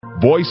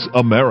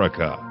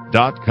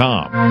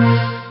VoiceAmerica.com.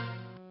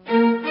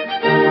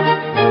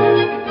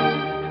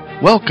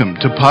 Welcome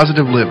to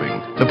Positive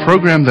Living, the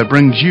program that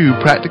brings you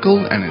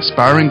practical and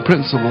inspiring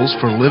principles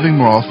for living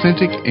more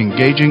authentic,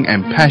 engaging,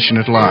 and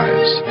passionate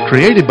lives.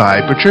 Created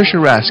by Patricia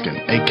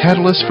Raskin, a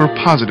catalyst for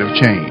positive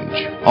change.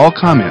 All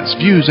comments,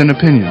 views, and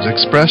opinions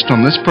expressed on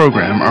this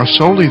program are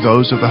solely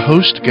those of the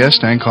host,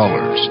 guest, and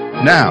callers.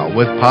 Now,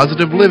 with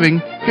Positive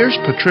Living, here's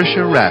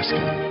Patricia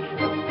Raskin.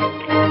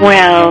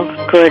 Well,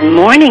 good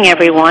morning,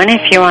 everyone,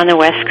 if you're on the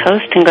West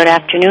Coast, and good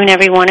afternoon,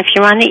 everyone, if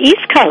you're on the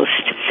East Coast.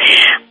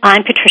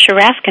 I'm Patricia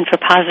Raskin for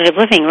Positive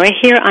Living, right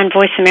here on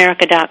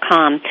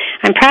VoiceAmerica.com.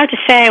 I'm proud to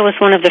say I was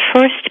one of the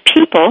first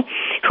people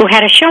who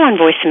had a show on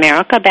Voice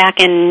America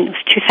back in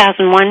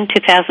 2001,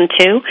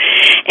 2002,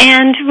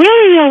 and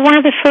really one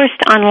of the first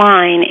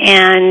online,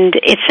 and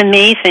it's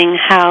amazing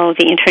how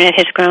the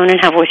Internet has grown and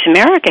how Voice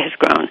America has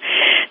grown.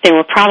 There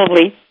were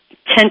probably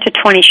 10 to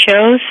 20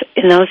 shows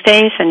in those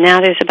days, and now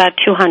there's about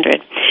 200.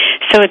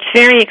 So it's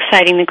very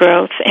exciting, the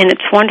growth, and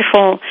it's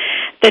wonderful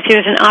that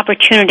there's an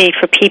opportunity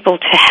for people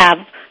to have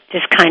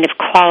this kind of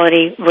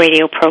quality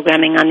radio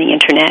programming on the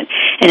Internet,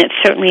 and it's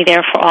certainly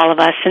there for all of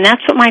us, and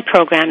that's what my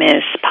program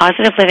is.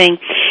 Positive Living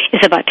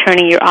is about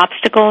turning your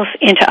obstacles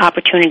into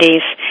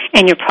opportunities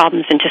and your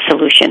problems into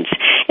solutions.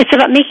 It's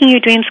about making your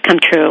dreams come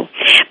true,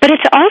 but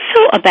it's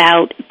also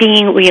about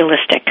being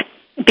realistic,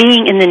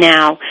 being in the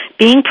now,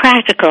 being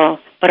practical,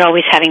 but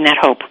always having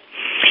that hope.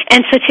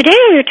 And so today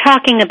we're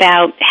talking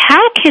about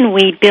how can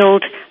we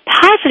build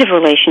positive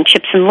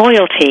relationships and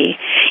loyalty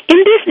in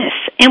business,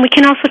 and we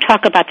can also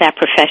talk about that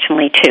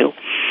professionally too.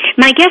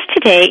 My guest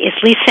today is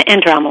Lisa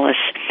Andromoulos,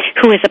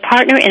 who is a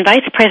partner and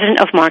vice president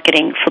of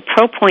marketing for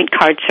ProPoint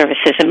Card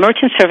Services, a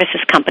merchant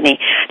services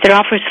company that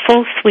offers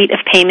full suite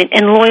of payment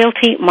and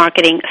loyalty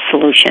marketing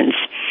solutions.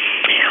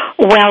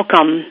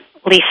 Welcome,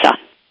 Lisa.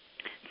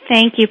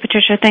 Thank you,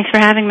 Patricia. Thanks for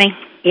having me.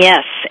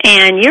 Yes,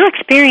 and your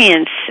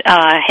experience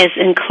has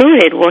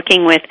included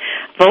working with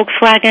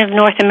Volkswagen of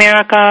North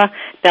America,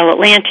 Bell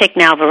Atlantic,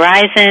 now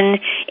Verizon,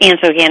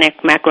 Ann's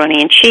Organic Macaroni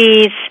and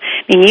Cheese.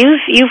 I mean,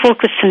 you've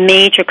worked with some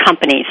major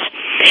companies.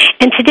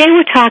 And today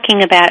we're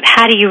talking about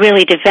how do you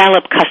really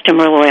develop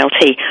customer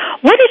loyalty.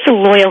 What is a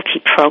loyalty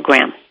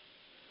program?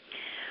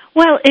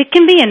 Well, it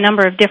can be a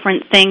number of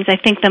different things. I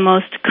think the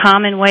most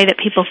common way that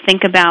people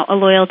think about a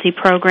loyalty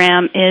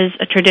program is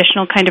a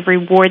traditional kind of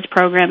rewards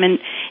program, and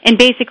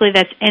basically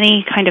that's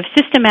any kind of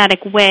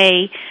systematic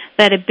way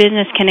that a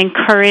business can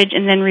encourage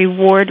and then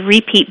reward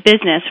repeat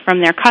business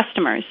from their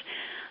customers.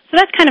 So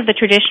that's kind of the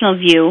traditional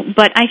view,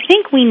 but I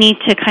think we need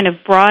to kind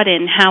of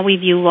broaden how we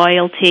view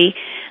loyalty.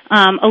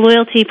 A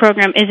loyalty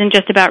program isn't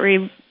just about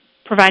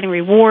providing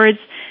rewards.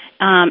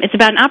 It's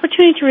about an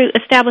opportunity to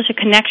establish a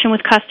connection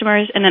with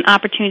customers and an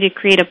opportunity to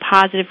create a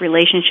positive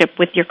relationship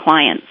with your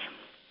clients.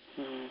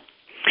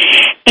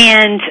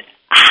 And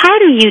how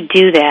do you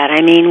do that? I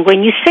mean,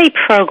 when you say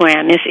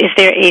program, is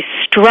there a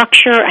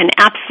structure, an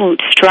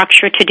absolute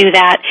structure to do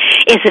that?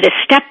 Is it a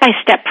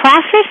step-by-step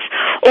process,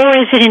 or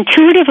is it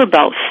intuitive, or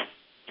both?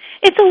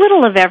 It's a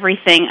little of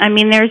everything. I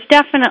mean, there's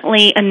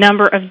definitely a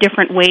number of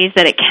different ways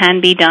that it can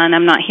be done.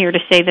 I'm not here to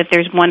say that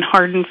there's one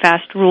hard and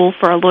fast rule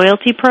for a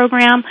loyalty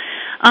program.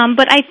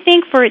 But I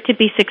think for it to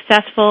be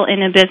successful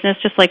in a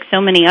business, just like so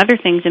many other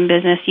things in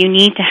business, you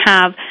need to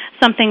have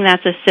something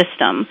that's a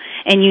system,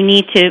 and you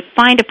need to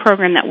find a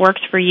program that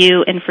works for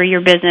you and for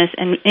your business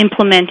and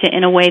implement it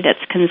in a way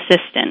that's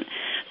consistent.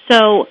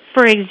 So,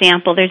 for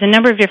example, there's a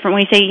number of different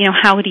ways. Say,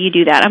 how do you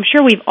do that? I'm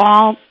sure we've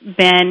all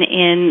been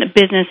in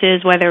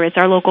businesses, whether it's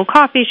our local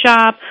coffee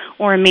shop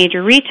or a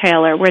major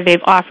retailer, where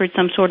they've offered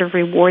some sort of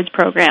rewards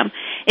program.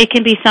 It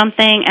can be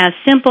something as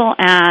simple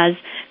as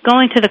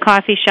going to the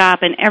coffee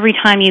shop, and every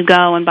time you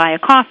go and buy a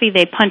coffee,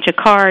 they punch a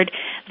card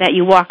that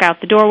you walk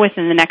out the door with,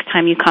 and the next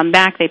time you come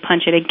back, they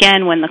punch it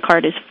again. When the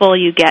card is full,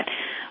 you get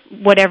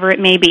whatever it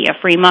may be, a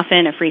free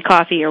muffin, a free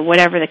coffee, or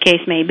whatever the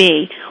case may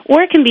be.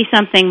 Or it can be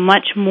something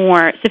much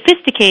more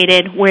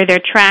sophisticated where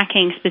they're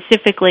tracking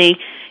specifically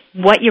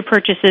what your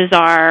purchases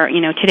are.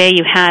 Today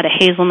you had a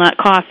hazelnut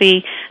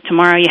coffee,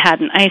 tomorrow you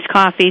had an iced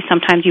coffee,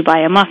 sometimes you buy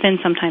a muffin,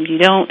 sometimes you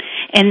don't,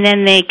 and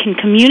then they can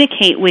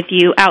communicate with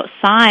you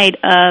outside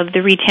of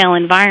the retail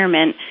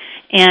environment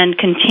and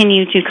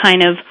continue to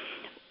kind of,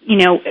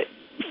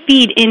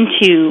 feed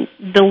into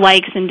the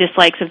likes and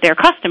dislikes of their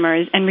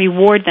customers and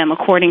reward them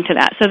according to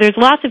that. So there's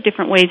lots of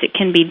different ways it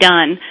can be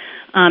done,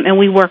 and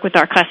we work with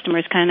our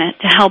customers kind of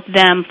to help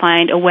them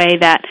find a way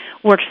that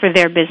works for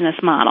their business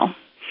model.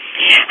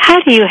 How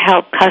do you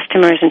help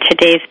customers in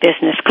today's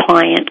business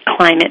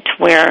climate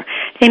where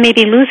they may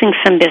be losing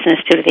some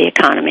business due to the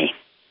economy?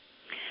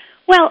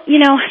 Well,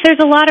 there's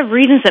a lot of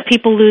reasons that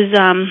people lose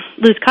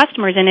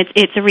customers, and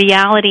it's a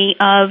reality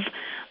of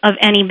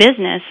any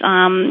business.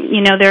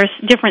 There's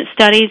different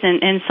studies,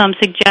 and some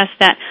suggest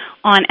that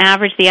on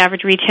average, the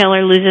average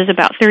retailer loses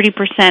about 30%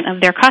 of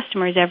their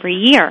customers every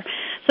year.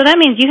 So that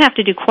means you have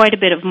to do quite a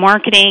bit of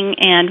marketing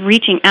and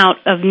reaching out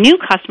of new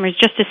customers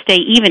just to stay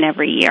even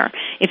every year.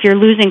 If you're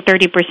losing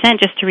 30%,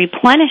 just to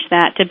replenish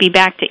that, to be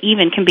back to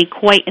even, can be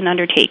quite an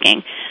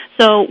undertaking.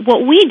 So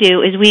what we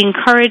do is we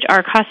encourage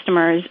our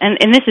customers,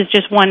 and this is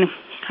just one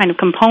kind of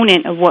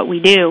component of what we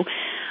do,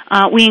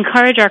 we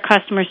encourage our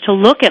customers to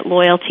look at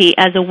loyalty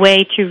as a way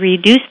to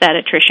reduce that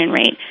attrition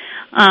rate.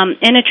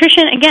 And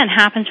attrition, again,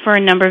 happens for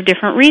a number of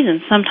different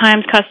reasons.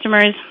 Sometimes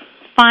customers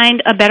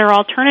find a better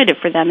alternative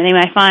for them, and they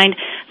might find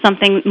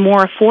something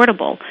more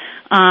affordable.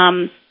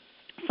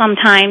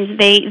 Sometimes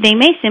they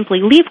may simply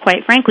leave,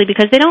 quite frankly,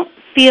 because they don't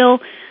feel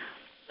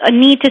a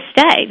need to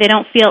stay. They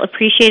don't feel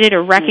appreciated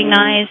or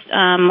recognized,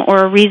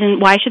 or a reason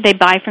why should they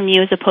buy from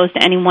you as opposed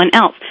to anyone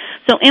else.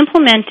 So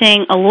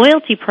implementing a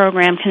loyalty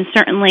program can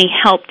certainly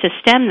help to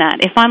stem that.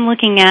 If I'm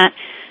looking at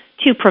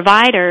two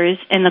providers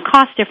and the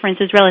cost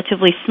difference is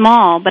relatively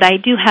small, but I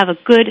do have a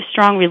good,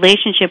 strong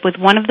relationship with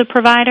one of the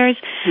providers,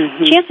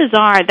 chances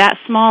are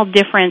that small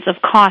difference of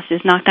cost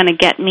is not going to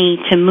get me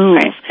to move.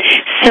 Right.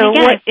 So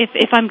again,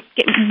 if I'm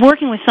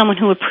working with someone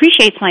who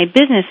appreciates my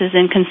businesses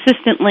and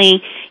consistently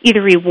either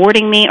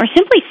rewarding me or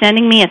simply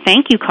sending me a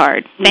thank you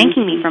card,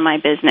 thanking me for my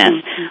business,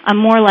 I'm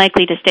more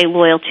likely to stay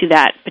loyal to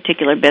that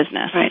particular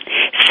business. Right.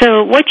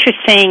 So what you're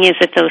saying is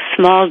that those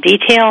small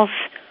details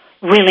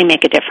really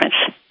make a difference.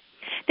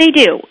 They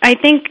do. I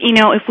think,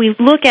 if we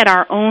look at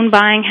our own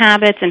buying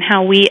habits and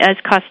how we as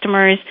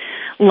customers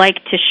like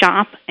to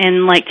shop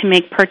and like to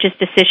make purchase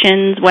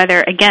decisions,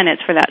 whether, again,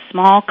 it's for that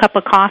small cup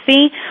of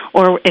coffee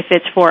or if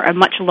it's for a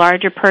much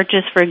larger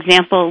purchase, for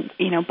example,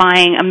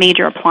 buying a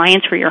major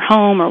appliance for your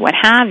home or what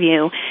have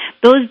you,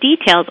 those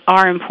details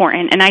are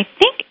important. And I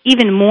think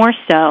even more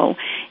so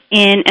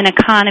in an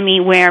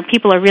economy where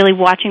people are really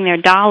watching their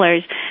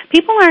dollars,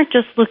 people aren't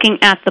just looking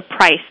at the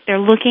price. They're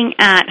looking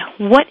at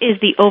what is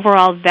the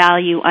overall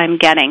value I'm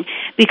getting,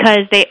 because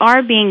they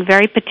are being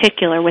very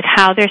particular with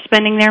how they're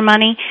spending their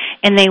money,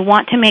 and they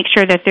want to make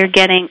sure that they're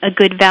getting a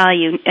good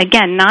value.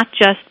 Again, not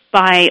just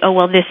by,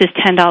 this is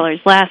 $10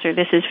 less or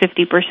this is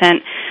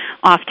 50%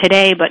 off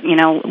today, but,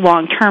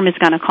 long term is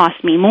going to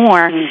cost me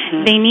more.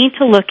 They need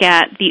to look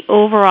at the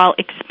overall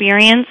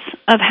experience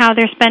of how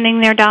they're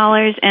spending their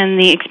dollars and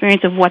the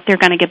experience of what they're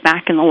going to get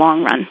back in the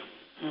long run.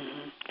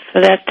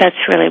 So that's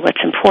really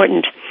what's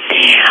important.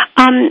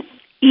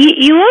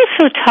 You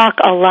also talk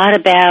a lot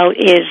about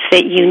is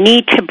that you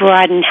need to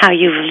broaden how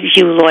you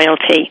view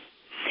loyalty.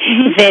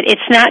 That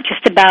it's not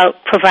just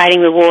about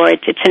providing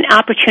rewards. It's an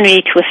opportunity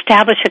to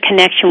establish a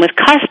connection with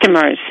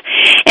customers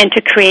and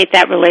to create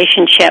that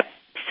relationship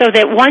so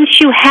that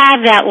once you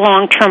have that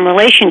long-term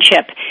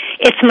relationship,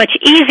 it's much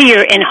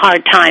easier in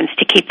hard times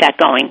to keep that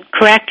going,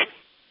 correct?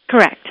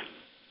 Correct.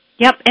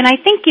 Yep, and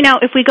I think,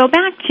 if we go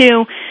back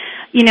to,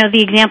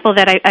 the example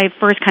that I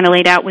first kind of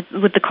laid out with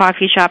the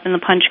coffee shop and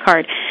the punch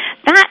card,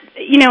 that,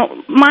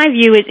 my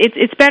view is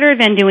it's better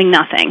than doing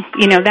nothing.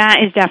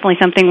 That is definitely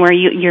something where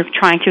you're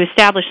trying to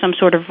establish some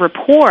sort of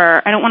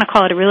rapport. I don't want to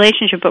call it a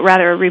relationship, but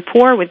rather a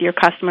rapport with your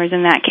customers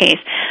in that case.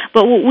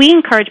 But what we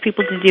encourage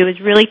people to do is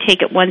really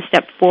take it one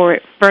step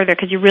further,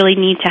 because you really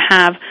need to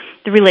have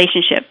the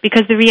relationship.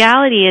 Because the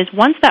reality is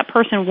once that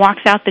person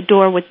walks out the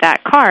door with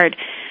that card,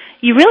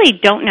 you really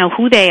don't know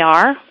who they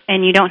are,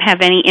 and you don't have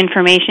any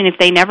information. If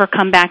they never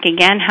come back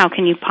again, how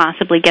can you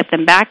possibly get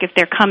them back? If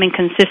they're coming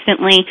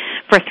consistently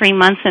for 3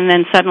 months and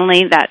then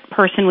suddenly that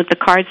person with the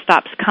card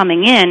stops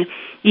coming in,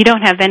 you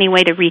don't have any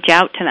way to reach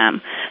out to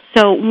them.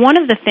 So one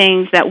of the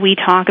things that we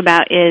talk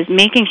about is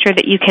making sure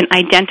that you can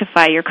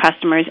identify your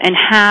customers and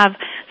have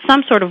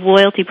some sort of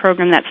loyalty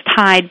program that's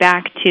tied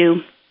back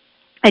to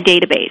a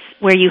database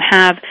where you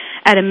have,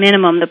 at a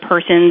minimum, the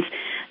person's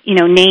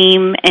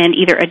name and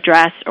either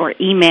address or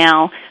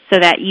email so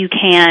that you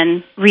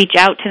can reach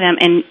out to them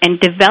and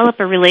develop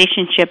a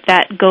relationship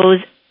that goes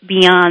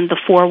beyond the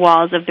four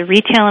walls of the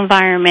retail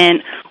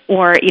environment,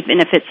 or even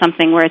if it's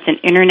something where it's an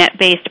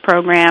internet-based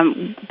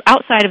program,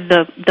 outside of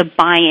the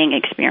buying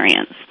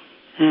experience.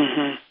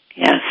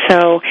 Yeah,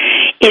 so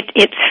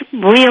it's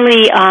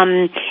really,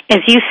 as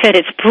you said,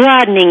 it's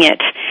broadening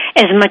it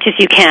as much as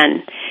you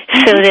can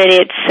so that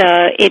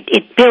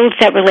it builds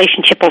that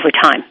relationship over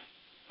time.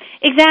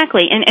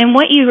 Exactly, and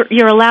what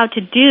you're allowed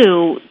to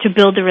do to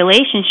build a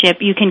relationship,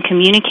 you can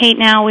communicate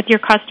now with your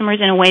customers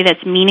in a way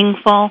that's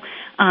meaningful,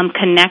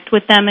 connect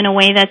with them in a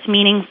way that's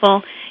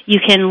meaningful. You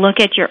can look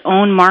at your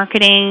own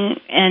marketing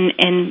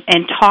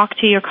and talk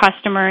to your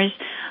customers,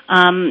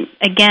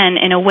 again,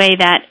 in a way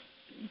that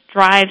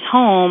drives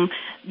home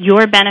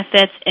your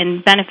benefits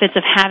and benefits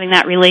of having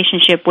that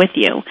relationship with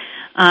you.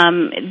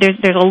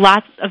 There's a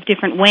lot of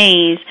different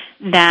ways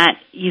that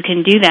you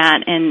can do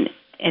that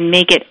and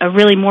make it a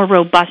really more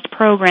robust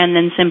program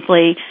than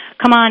simply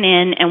come on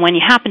in, and when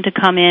you happen to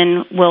come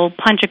in, we'll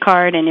punch a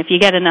card, and if you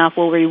get enough,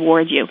 we'll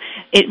reward you.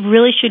 It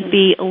really should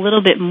be a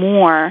little bit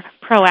more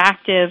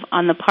proactive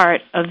on the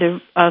part of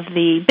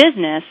the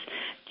business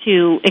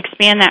to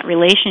expand that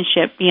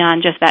relationship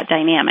beyond just that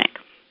dynamic.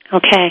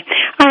 Okay.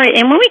 All right,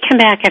 and when we come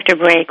back after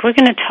break, we're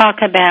going to talk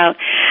about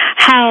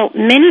how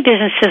many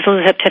businesses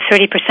lose up to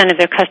 30% of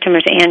their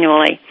customers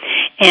annually.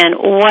 and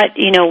what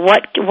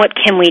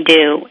can we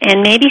do,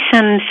 and maybe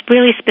some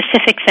really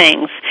specific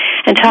things,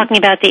 and talking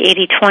about the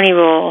 80-20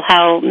 rule,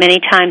 how many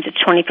times it's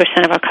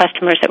 20% of our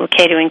customers that we're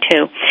catering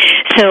to.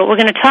 So we're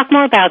going to talk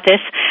more about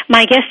this.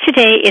 My guest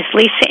today is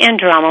Lisa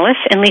Andromoulos.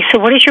 And Lisa,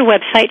 what is your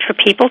website for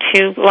people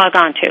to log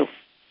on to?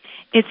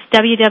 It's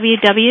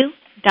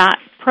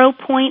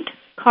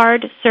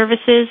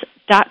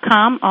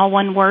www.ProPointCardServices.com, all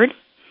one word.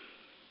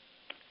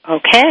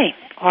 Okay.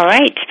 All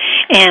right.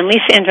 And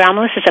Lisa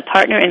Andromoulos is a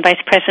partner and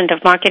vice president of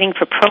marketing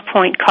for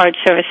ProPoint Card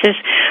Services,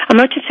 a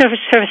merchant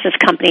services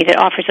company that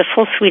offers a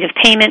full suite of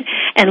payment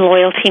and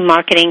loyalty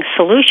marketing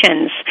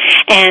solutions.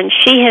 And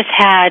she has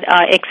had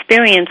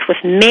experience with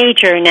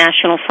major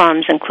national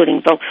firms,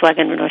 including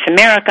Volkswagen North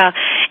America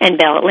and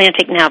Bell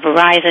Atlantic, now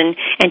Verizon,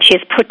 and she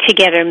has put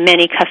together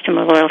many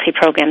customer loyalty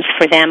programs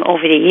for them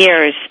over the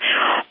years.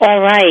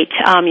 All right.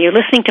 You're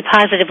listening to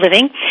Positive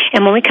Living,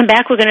 and when we come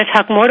back, we're going to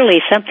talk more to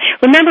Lisa.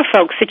 Remember,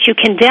 folks, that you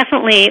can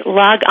definitely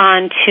log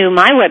on to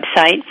my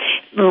website,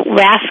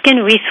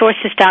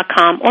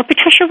 RaskinResources.com or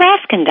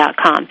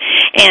PatriciaRaskin.com.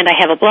 And I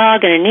have a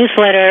blog and a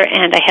newsletter,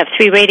 and I have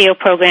 3 radio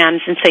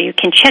programs, and so you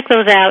can check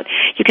those out.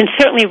 You can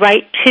certainly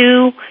write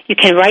to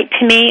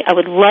me. I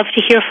would love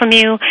to hear from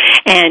you.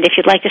 And if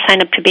you'd like to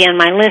sign up to be on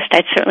my list,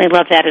 I'd certainly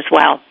love that as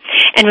well.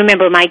 And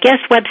remember, my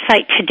guest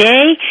website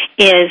today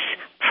is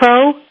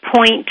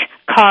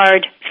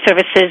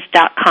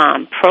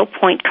ProPointCardServices.com,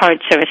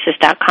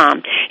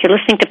 ProPointCardServices.com. You're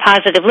listening to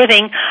Positive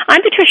Living.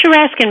 I'm Patricia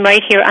Raskin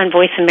right here on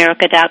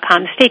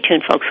VoiceAmerica.com. Stay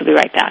tuned, folks. We'll be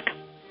right back.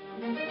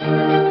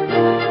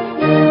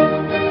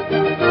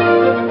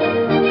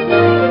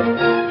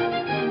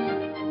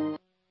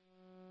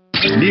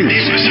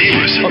 News,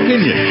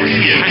 opinion,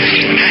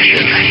 passion.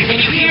 Can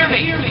you hear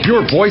me?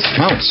 Your voice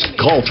counts.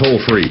 Call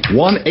toll-free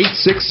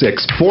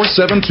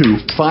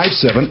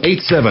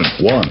 1-866-472-5787.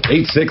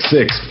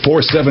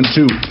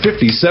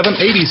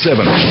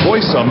 1-866-472-5787.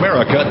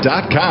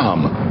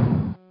 VoiceAmerica.com.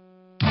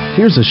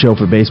 Here's a show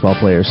for baseball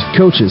players,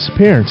 coaches,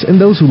 parents,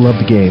 and those who love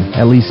the game.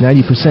 At least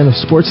 90% of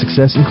sports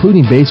success,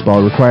 including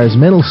baseball, requires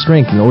mental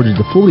strength in order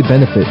to fully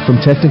benefit from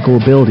technical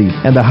ability.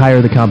 And the higher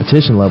the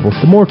competition level,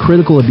 the more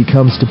critical it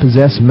becomes to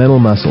possess mental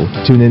muscle.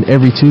 Tune in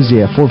every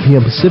Tuesday at 4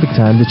 p.m. Pacific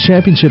Time to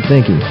Championship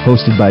Thinking,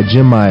 hosted by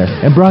Jim Meyer,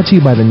 and brought to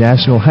you by the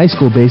National High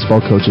School Baseball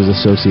Coaches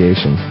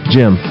Association.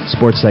 Jim,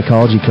 sports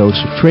psychology coach,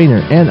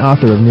 trainer, and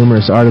author of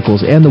numerous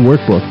articles and the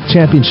workbook,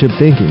 Championship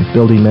Thinking,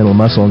 Building Mental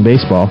Muscle in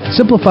Baseball,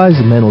 simplifies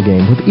the mental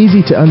game with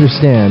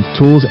easy-to-understand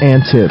tools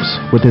and tips.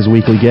 With his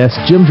weekly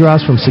guests, Jim draws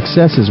from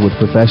successes with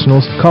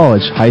professionals,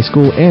 college, high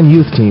school, and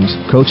youth teams,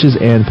 coaches,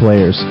 and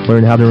players.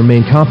 Learn how to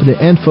remain confident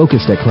and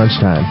focused at crunch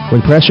time,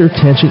 when pressure,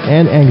 tension,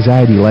 and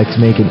anxiety like to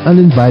make an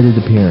uninvited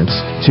appearance.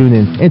 Tune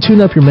in and tune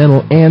up your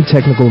mental and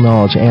technical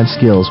knowledge and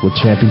skills with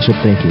Championship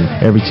Thinking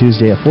every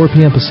Tuesday at 4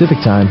 p.m. Pacific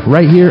Time,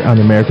 right here on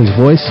America's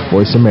Voice,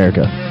 Voice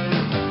America.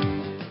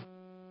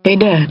 Hey,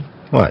 Dad.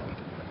 What?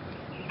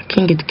 I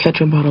can't get the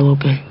ketchup bottle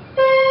open.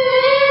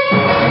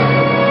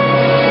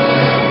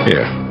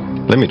 Here,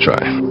 let me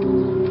try.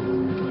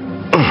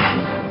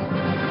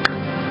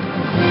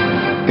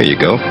 Here you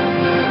go.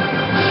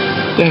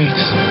 Thanks.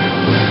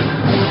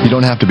 You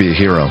don't have to be a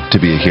hero to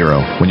be a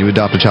hero. When you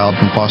adopt a child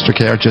from foster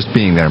care, just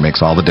being there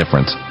makes all the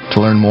difference. To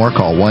learn more,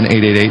 call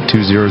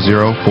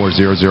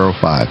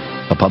 1-888-200-4005.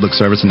 A public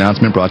service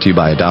announcement brought to you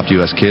by Adopt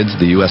U.S. Kids,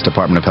 the U.S.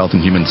 Department of Health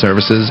and Human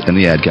Services, and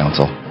the Ad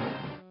Council.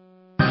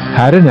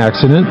 Had an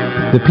accident?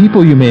 The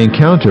people you may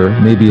encounter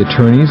may be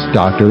attorneys,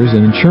 doctors,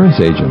 and insurance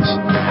agents.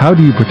 How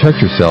do you protect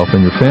yourself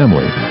and your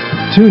family?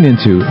 Tune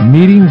into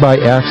Meeting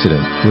by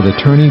Accident with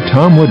attorney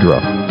Tom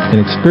Woodruff,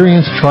 an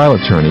experienced trial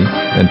attorney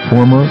and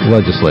former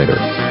legislator.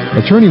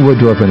 Attorney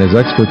Woodruff and his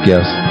expert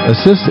guests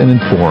assist and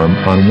inform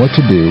on what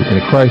to do in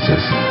a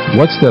crisis,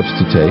 what steps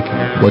to take,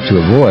 what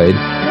to avoid,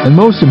 and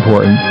most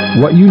important,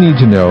 what you need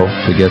to know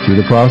to get through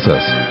the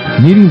process.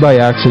 Meeting by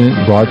Accident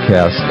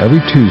broadcasts every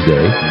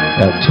Tuesday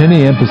at 10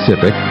 a.m.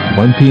 Pacific,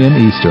 1 p.m.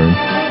 Eastern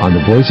on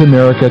the Voice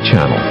America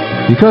channel.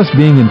 Because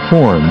being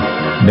informed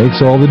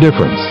makes all the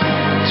difference.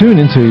 Tune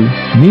into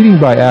Meeting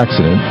by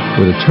Accident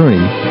with attorney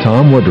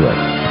Tom Woodruff.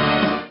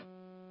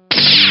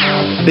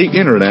 The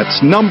Internet's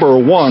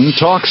 #1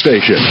 talk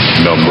station.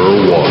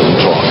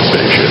 #1 talk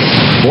station.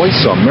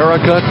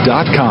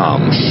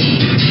 VoiceAmerica.com.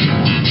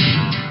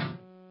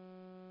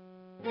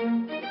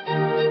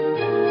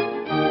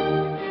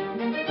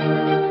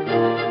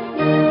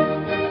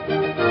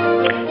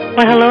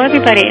 Well, hello,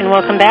 everybody, and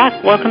welcome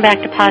back. Welcome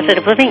back to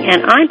Positive Living,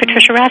 and I'm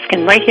Patricia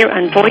Raskin, right here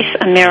on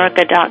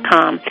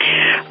VoiceAmerica.com.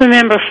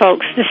 Remember,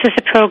 folks, this is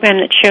a program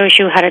that shows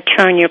you how to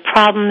turn your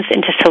problems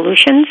into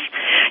solutions,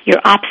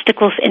 your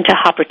obstacles into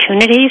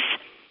opportunities,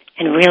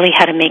 and really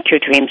how to make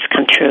your dreams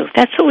come true.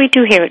 That's what we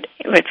do here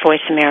at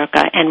Voice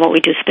America, and what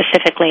we do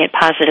specifically at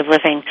Positive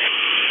Living.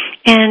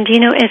 And, you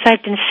know, as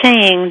I've been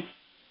saying,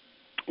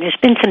 there's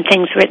been some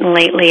things written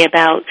lately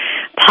about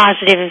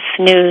positive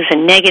news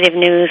and negative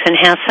news, and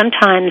how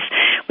sometimes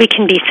we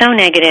can be so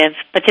negative,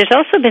 but there's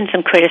also been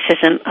some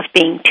criticism of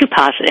being too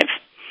positive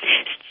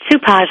to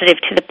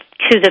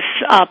the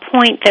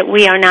point that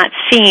we are not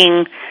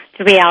seeing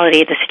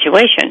reality of the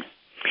situation.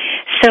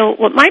 So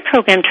what my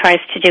program tries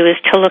to do is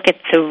to look at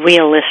the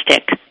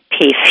realistic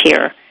piece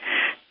here,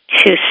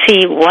 to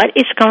see what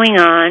is going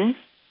on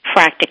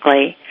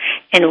practically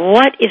and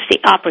what is the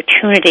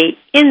opportunity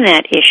in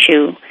that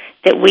issue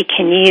that we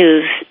can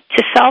use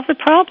to solve the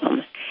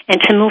problem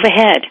and to move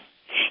ahead.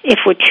 If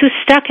we're too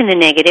stuck in the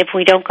negative,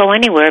 we don't go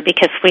anywhere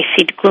because we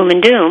see gloom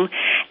and doom.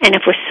 And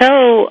if we're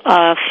so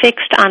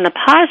fixed on the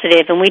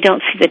positive and we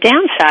don't see the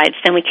downsides,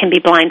 then we can be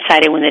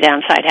blindsided when the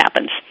downside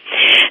happens.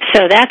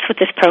 So that's what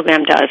this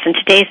program does, and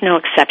today's no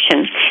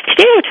exception.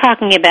 Today we're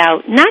talking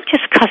about not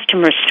just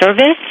customer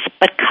service,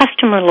 but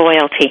customer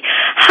loyalty.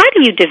 How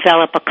do you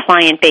develop a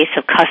client base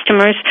of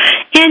customers?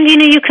 And,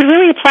 you could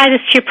really apply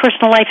this to your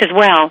personal life as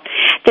well,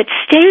 that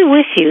stay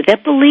with you,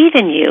 that believe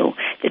in you,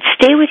 that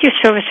stay with your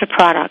service or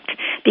product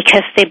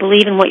because they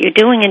believe in what you're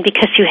doing and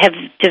because you have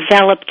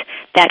developed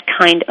that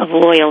kind of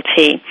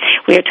loyalty.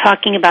 We are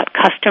talking about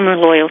customer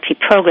loyalty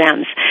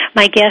programs.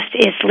 My guest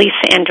is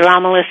Lisa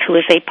Andromoulos, who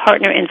is a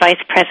partner and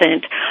vice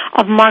president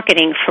of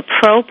marketing for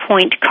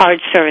ProPoint Card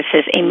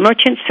Services, a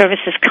merchant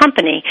services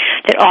company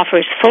that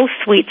offers full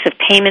suites of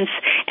payments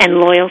and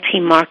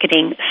loyalty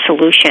marketing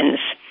solutions.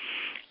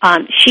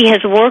 She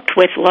has worked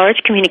with large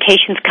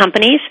communications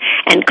companies,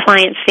 and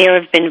clients there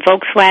have been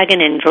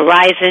Volkswagen and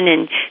Verizon,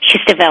 and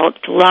she's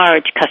developed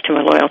large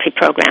customer loyalty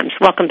programs.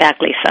 Welcome back,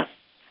 Lisa.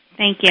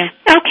 Thank you.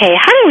 Okay,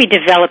 how do we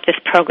develop this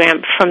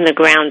program from the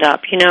ground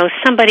up?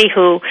 Somebody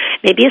who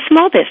may be a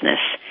small business,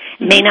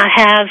 may not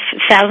have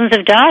thousands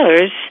of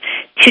dollars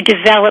to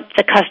develop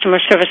the customer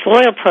service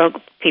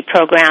loyalty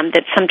program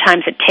that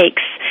sometimes it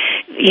takes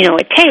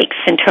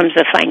in terms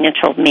of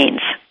financial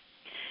means.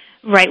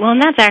 Right. Well,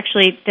 and that's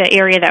actually the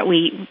area that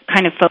we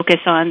kind of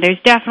focus on.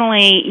 There's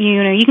definitely,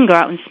 you can go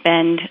out and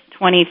spend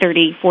 $20,000,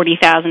 $30,000,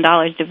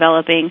 $40,000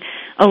 developing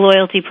a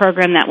loyalty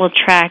program that will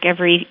track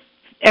every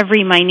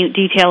minute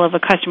detail of a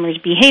customer's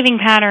behaving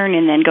pattern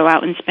and then go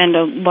out and spend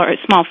a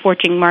small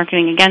fortune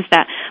marketing against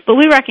that. But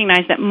we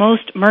recognize that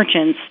most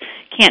merchants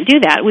can't do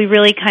that. We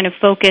really kind of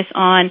focus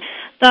on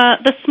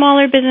the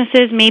smaller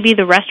businesses, maybe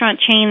the restaurant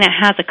chain that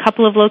has a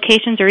couple of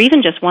locations or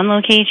even just one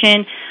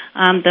location,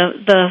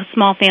 the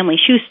small family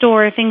shoe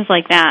store, things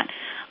like that.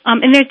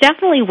 And there's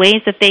definitely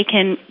ways that they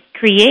can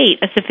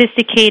create a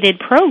sophisticated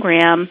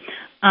program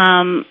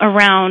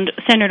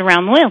centered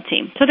around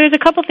loyalty. So there's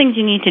a couple things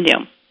you need to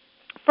do.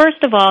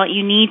 First of all,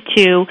 you need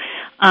to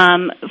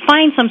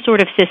find some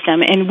sort of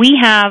system, and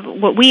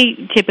what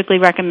we typically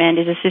recommend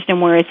is a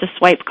system where it's a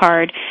swipe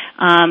card.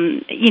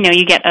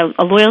 You get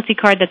a loyalty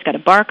card that's got a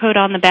barcode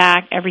on the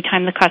back. Every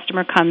time the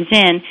customer comes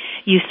in,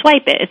 you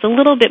swipe it. It's a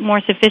little bit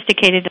more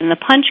sophisticated than the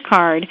punch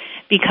card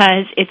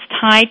because it's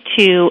tied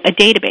to a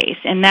database,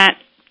 and that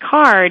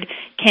card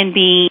can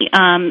be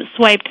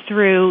swiped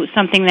through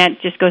something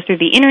that just goes through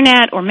the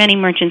Internet, or many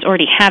merchants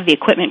already have the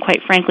equipment.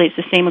 Quite frankly, it's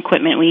the same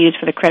equipment we use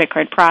for the credit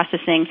card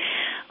processing,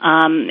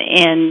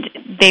 and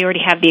they already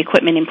have the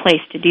equipment in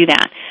place to do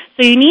that.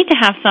 So you need to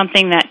have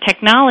something that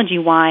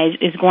technology-wise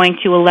is going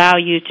to allow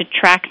you to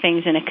track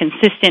things in a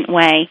consistent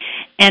way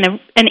and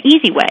an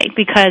easy way,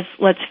 because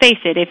let's face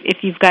it,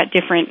 if you've got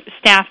different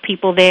staff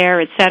people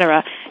there, et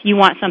cetera, you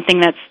want something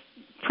that's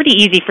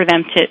pretty easy for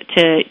them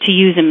to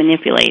use and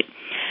manipulate.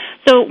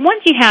 So once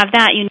you have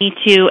that, you need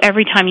to,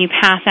 every time you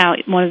pass out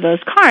one of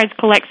those cards,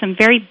 collect some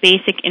very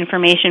basic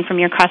information from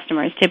your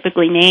customers,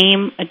 typically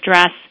name,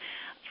 address,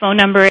 phone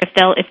number if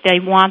they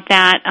want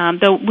that,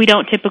 though we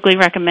don't typically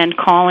recommend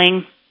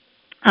calling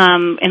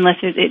unless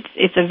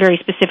it's a very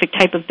specific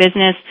type of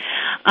business,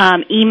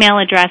 email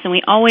address, and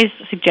we always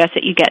suggest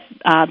that you get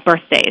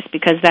birthdays,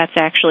 because that's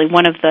actually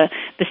one of the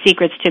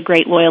secrets to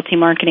great loyalty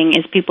marketing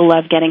is people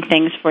love getting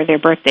things for their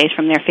birthdays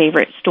from their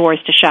favorite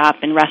stores to shop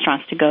and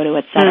restaurants to go to,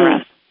 et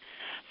cetera.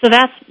 So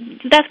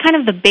that's kind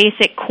of the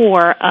basic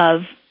core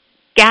of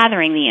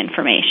gathering the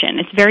information.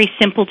 It's very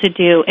simple to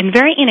do and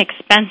very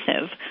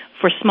inexpensive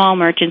for small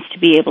merchants to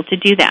be able to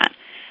do that.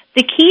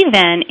 The key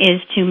then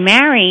is to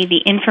marry the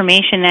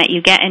information that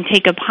you get and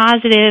take a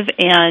positive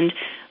and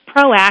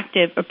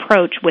proactive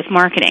approach with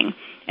marketing.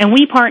 And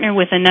we partner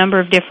with a number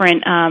of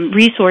different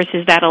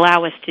resources that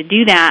allow us to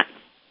do that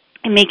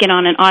and make it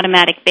on an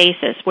automatic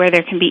basis, where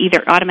there can be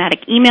either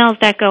automatic emails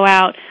that go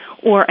out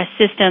or a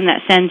system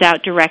that sends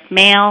out direct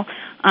mail.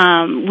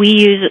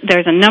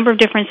 There's a number of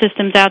different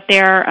systems out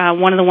there.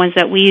 One of the ones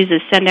that we use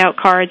is Send Out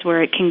Cards,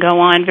 where it can go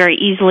on very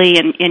easily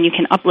and you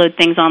can upload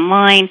things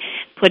online,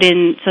 put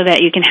in so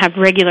that you can have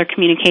regular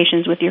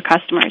communications with your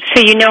customers.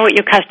 So you know what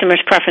your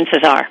customers'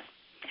 preferences are.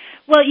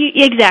 Well,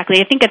 exactly.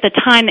 I think at the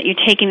time that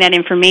you're taking that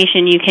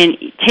information, you can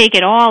take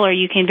it all, or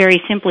you can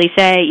very simply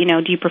say,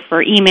 do you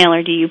prefer email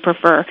or do you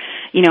prefer,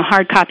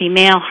 hard copy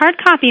mail? Hard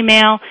copy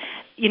mail,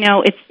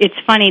 it's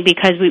funny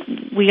because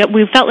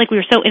we felt like we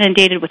were so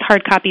inundated with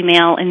hard copy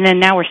mail, and then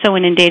now we're so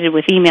inundated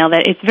with email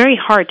that it's very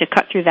hard to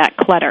cut through that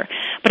clutter.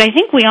 But I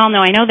think we all know,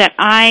 I know that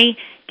I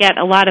get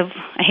a lot of,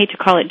 I hate to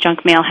call it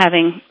junk mail,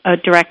 having a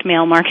direct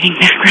mail marketing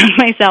background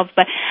myself,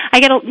 but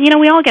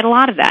we all get a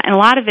lot of that, and a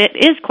lot of it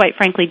is, quite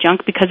frankly,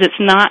 junk because it's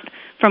not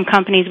from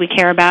companies we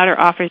care about or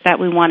offers that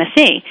we want to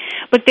see.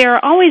 But there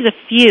are always a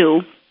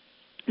few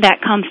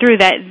that come through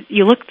that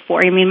you look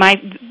for. I mean, my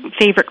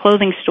favorite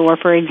clothing store,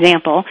 for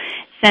example,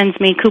 sends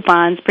me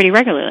coupons pretty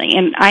regularly,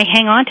 and I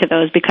hang on to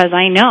those because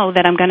I know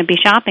that I'm going to be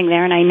shopping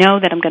there and I know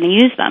that I'm going to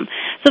use them.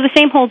 So the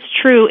same holds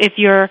true if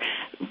you're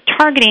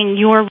targeting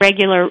your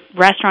regular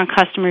restaurant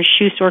customers,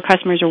 shoe store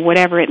customers, or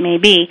whatever it may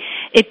be.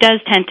 It does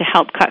tend to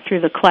help cut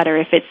through the clutter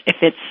if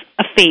it's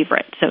a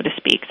favorite, so to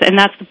speak. And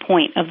that's the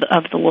point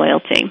of the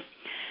loyalty.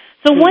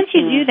 So once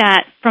you do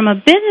that, from a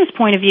business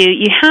point of view,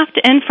 you have to,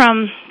 and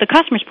from the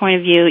customer's point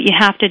of view, you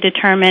have to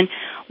determine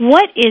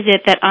what is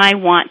it that I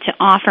want to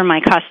offer my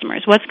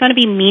customers, what's going to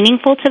be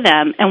meaningful to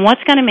them, and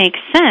what's going to make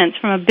sense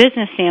from a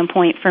business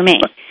standpoint for me.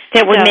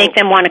 That would make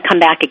them want to come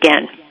back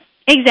again.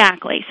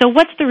 Exactly. So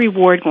what's the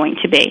reward going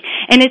to be?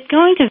 And it's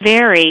going to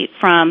vary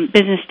from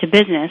business to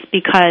business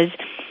because,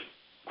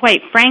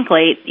 quite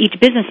frankly, each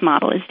business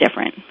model is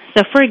different.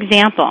 So, for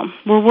example,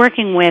 we're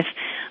working with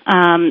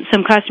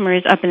some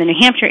customers up in the New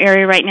Hampshire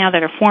area right now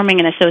that are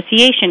forming an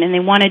association, and they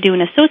want to do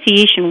an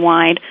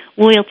association-wide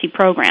loyalty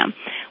program.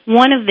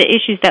 One of the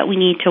issues that we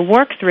need to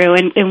work through,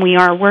 and we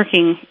are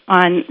working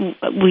on,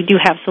 we do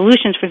have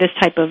solutions for this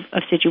type of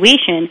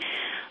situation,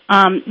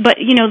 but,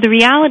 you know, the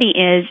reality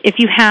is if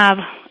you have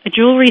a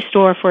jewelry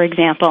store, for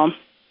example,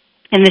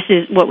 and this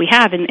is what we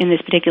have in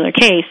this particular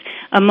case,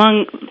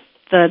 among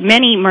the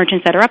many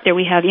merchants that are up there,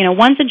 we have, you know,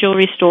 one's a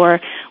jewelry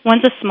store,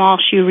 one's a small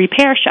shoe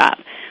repair shop.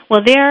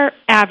 Well, their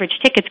average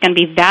ticket's going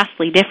to be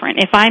vastly different.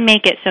 If I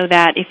make it so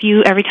that if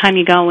you, every time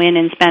you go in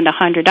and spend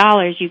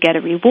 $100, you get a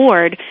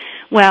reward,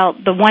 well,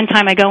 the one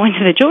time I go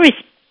into the jewelry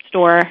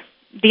store,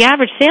 the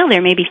average sale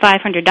there may be $500.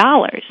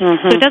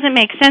 So it doesn't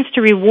make sense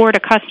to reward a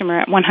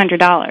customer at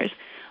 $100.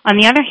 On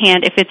the other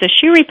hand, if it's a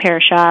shoe repair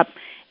shop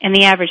and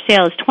the average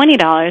sale is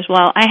 $20,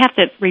 well, I have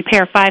to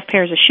repair 5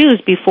 pairs of shoes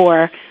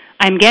before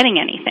I'm getting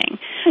anything.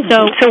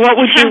 So what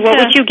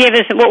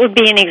would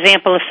be an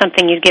example of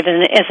something you'd give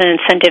as an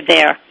incentive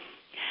there?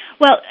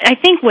 Well, I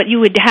think what you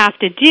would have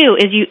to do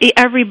is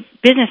every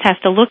business has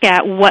to look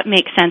at what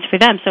makes sense for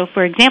them. So,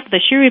 for example,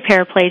 the shoe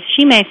repair place,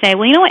 she may say,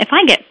 well, you know what, if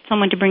I get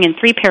someone to bring in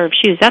 3 pair of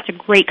shoes, that's a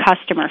great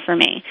customer for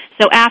me.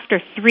 So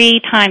after 3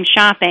 times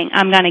shopping,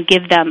 I'm going to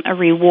give them a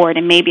reward,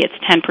 and maybe it's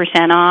 10%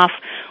 off,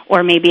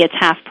 or maybe it's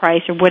half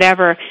price, or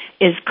whatever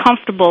is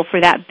comfortable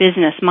for that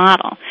business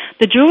model.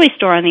 The jewelry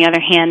store, on the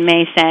other hand,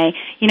 may say,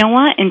 you know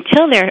what,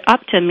 until they're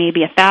up to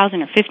maybe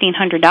 $1,000 or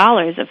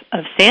 $1,500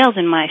 of sales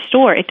in my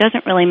store, it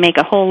doesn't really make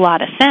a whole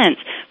lot of sense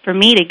for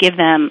me to give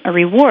them a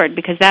reward,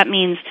 because that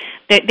means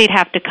that they'd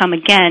have to come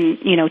again,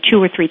 you know, 2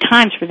 or 3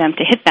 times for them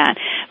to hit that.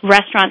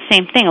 Restaurants,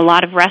 same thing. A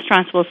lot of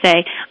restaurants will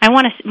say,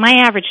 my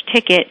average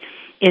ticket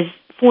is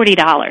 $40,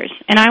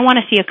 and I want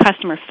to see a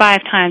customer 5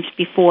 times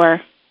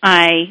before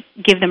I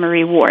give them a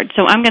reward.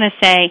 So I'm going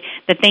to say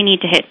that they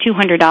need to hit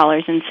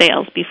 $200 in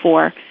sales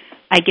before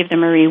I give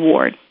them a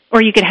reward.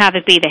 Or you could have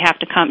it be they have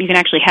to come. You can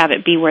actually have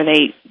it be where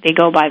they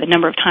go by the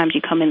number of times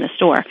you come in the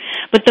store.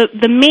 But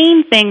the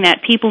main thing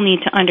that people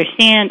need to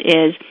understand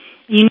is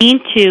you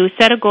need to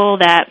set a goal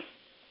that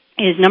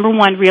is, number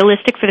one,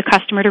 realistic for the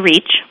customer to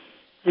reach.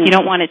 You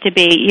don't want it to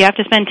be, you have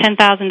to spend $10,000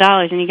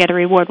 and you get a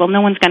reward. Well, no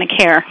one's going to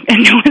care.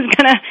 And no one's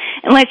going to,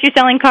 unless you're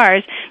selling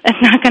cars,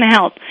 that's not going to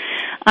help.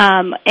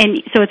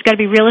 And so it's got to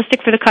be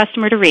realistic for the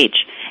customer to reach.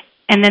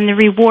 And then the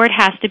reward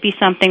has to be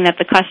something that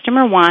the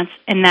customer wants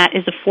and that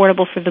is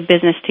affordable for the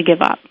business to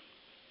give up.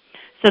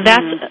 So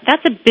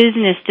that's a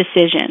business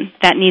decision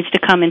that needs to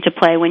come into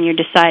play when you're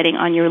deciding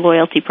on your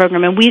loyalty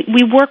program. And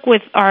we work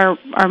with our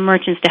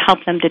merchants to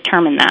help them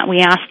determine that.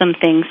 We ask them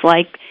things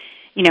like,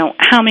 you know,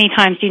 how many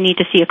times do you need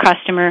to see a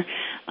customer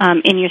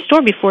in your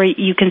store before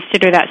you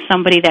consider that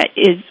somebody that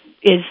is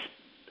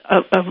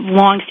a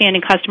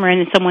long-standing customer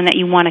and someone that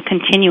you want to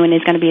continue and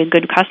is going to be a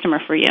good customer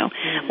for you?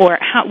 Or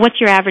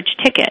what's your average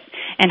ticket?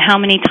 And how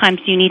many times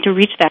do you need to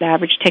reach that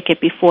average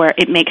ticket before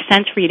it makes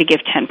sense for you to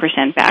give 10%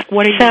 back?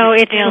 So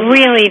it's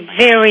really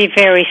very,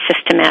 very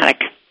systematic.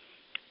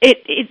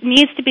 It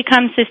needs to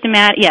become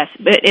systematic, yes,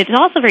 but it's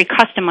also very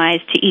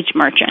customized to each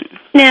merchant.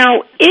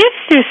 Now, if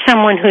there's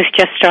someone who's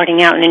just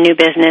starting out in a new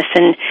business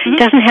and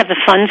doesn't have the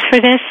funds for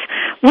this,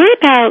 what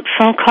about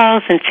phone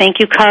calls and thank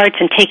you cards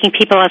and taking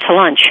people out to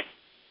lunch?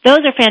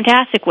 Those are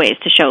fantastic ways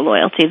to show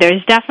loyalty.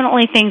 There's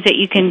definitely things that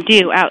you can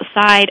do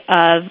outside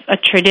of a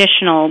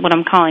traditional, what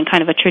I'm calling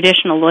kind of a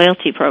traditional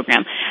loyalty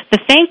program. The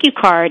thank you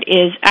card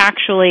is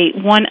actually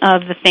one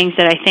of the things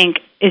that I think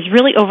is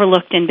really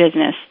overlooked in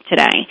business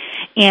today.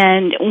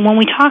 And when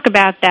we talk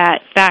about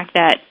that fact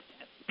that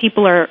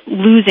people are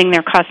losing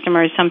their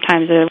customers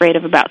sometimes at a rate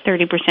of about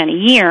 30% a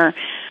year,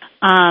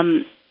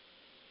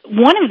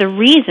 one of the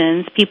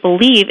reasons people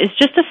leave is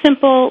just a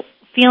simple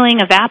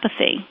feeling of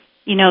apathy.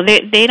 You know,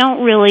 they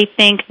don't really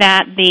think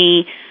that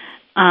the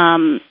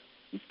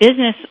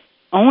business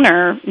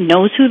owner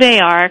knows who they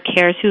are,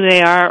 cares who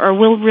they are, or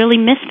will really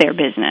miss their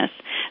business.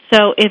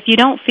 So if you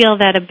don't feel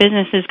that a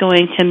business is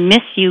going to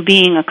miss you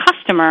being a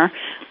customer,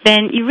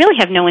 then you really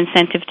have no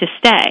incentive to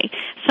stay.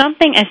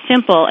 Something as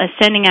simple as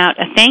sending out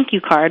a thank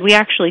you card. We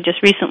actually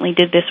just recently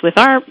did this with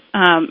our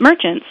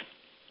merchants.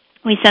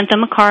 We sent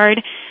them a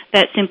card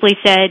that simply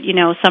said,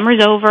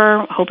 summer's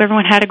over. Hope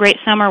everyone had a great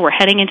summer. We're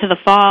heading into the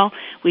fall.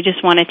 We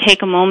just want to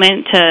take a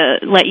moment to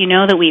let you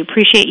know that we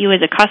appreciate you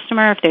as a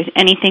customer. If there's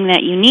anything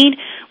that you need,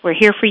 we're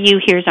here for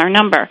you. Here's our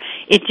number.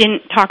 It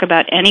didn't talk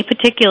about any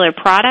particular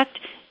product.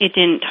 It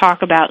didn't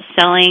talk about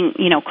selling,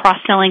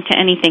 cross-selling to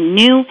anything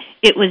new.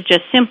 It was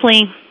just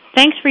simply,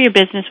 thanks for your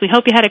business. We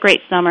hope you had a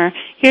great summer.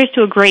 Here's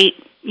to a great,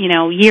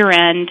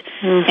 year-end,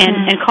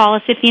 and call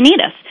us if you need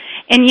us.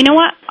 And you know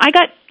what? I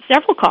got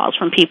several calls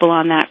from people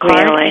on that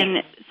card,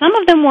 and some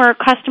of them were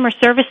customer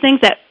service things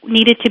that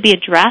needed to be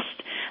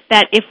addressed,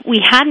 that if we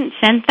hadn't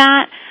sent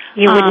that,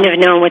 you wouldn't have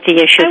known what the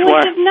issues were.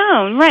 I wouldn't have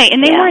known, right.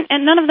 And they weren't,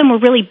 and none of them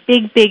were really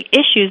big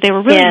issues. They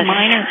were really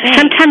minor things.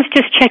 Sometimes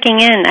just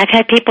checking in. I've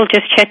had people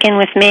just check in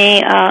with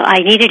me.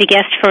 I needed a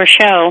guest for a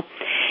show,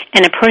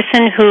 and a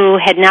person who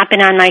had not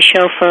been on my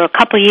show for a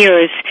couple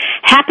years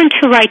happened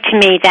to write to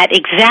me that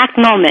exact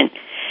moment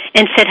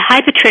and said,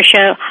 "Hi,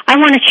 Patricia,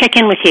 I want to check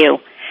in with you."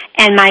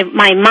 And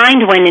my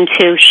mind went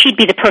into, she'd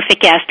be the perfect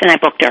guest, and I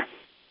booked her.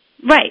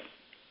 Right.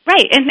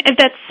 And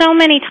that's so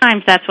many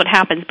times that's what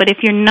happens. But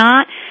if you're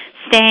not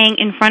staying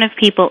in front of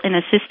people in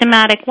a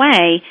systematic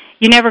way,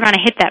 you're never going to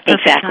hit that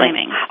perfect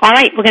timing. All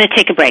right, we're going to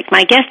take a break.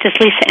 My guest is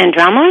Lisa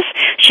Andramos.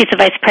 She's the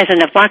Vice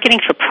President of Marketing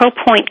for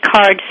ProPoint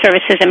Card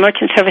Services, a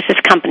merchant services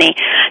company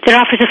that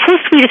offers a full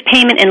suite of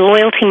payment and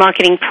loyalty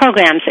marketing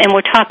programs, and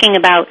we're talking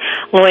about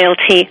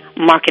loyalty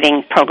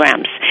marketing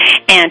programs.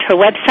 And her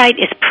website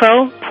is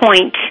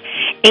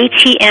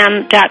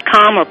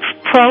propointatm.com or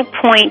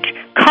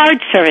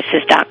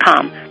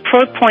propointcardservices.com.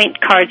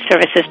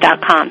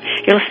 ProPointCardServices.com.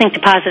 You're listening to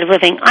Positive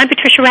Living. I'm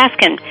Patricia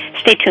Raskin.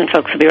 Stay tuned,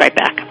 folks. We'll be right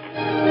back.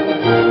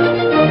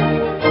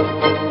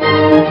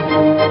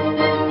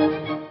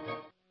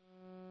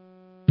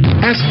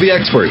 Ask the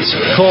experts.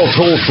 Call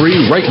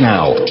toll-free right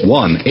now,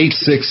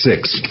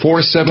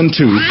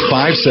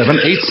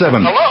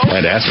 1-866-472-5787.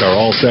 And ask our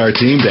All-Star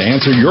team to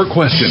answer your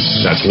question.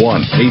 That's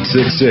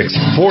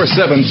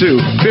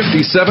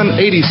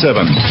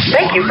 1-866-472-5787.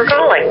 Thank you for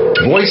calling.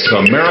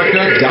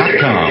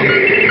 VoiceAmerica.com.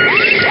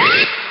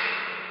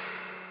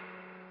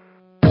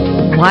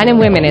 Wine and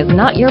Women is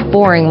not your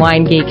boring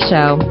wine geek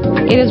show.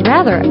 It is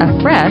rather a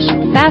fresh,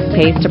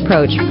 fast-paced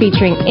approach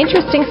featuring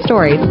interesting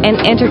stories and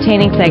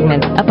entertaining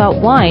segments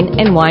about wine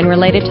and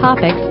wine-related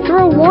topics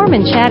through a warm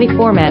and chatty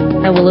format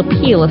that will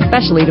appeal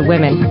especially to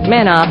women,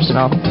 men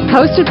optional.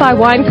 Hosted by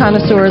wine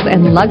connoisseurs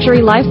and luxury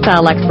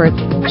lifestyle experts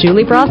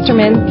Julie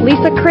Brosterman,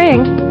 Lisa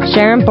Kring,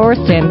 Sharon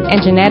Borston, and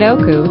Jeanette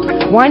Oku,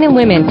 Wine and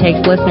Women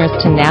takes listeners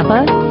to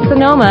Napa,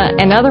 Sonoma,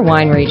 and other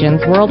wine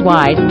regions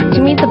worldwide to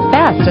meet the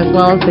best as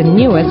well as the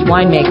newest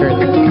winemakers,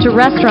 to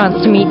restaurants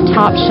to meet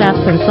top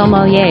chefs and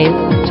sommeliers,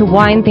 to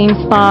wine-themed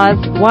spas,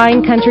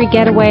 wine country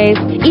getaways,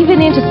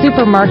 even into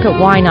supermarket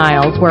wine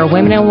aisles where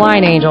Women in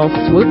Wine Angel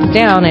swoops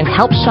down and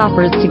helps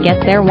shoppers to get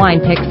their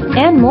wine picks,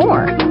 and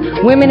more.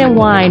 Women in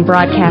Wine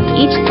broadcasts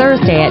each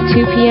Thursday at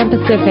 2 p.m.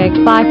 Pacific,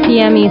 5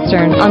 p.m.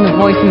 Eastern on the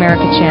Voice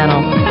America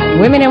channel.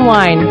 Women in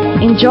Wine,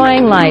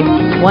 enjoying life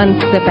one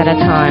sip at a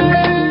time.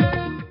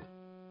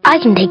 I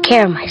can take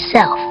care of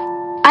myself.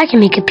 I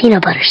can make a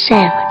peanut butter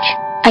sandwich.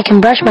 I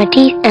can brush my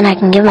teeth and I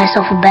can give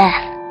myself a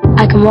bath.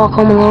 I can walk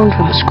home alone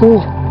from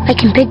school. I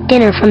can pick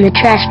dinner from the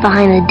trash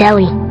behind the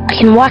deli. I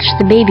can watch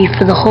the baby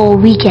for the whole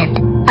weekend.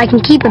 I can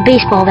keep a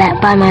baseball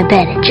bat by my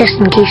bed just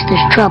in case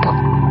there's trouble.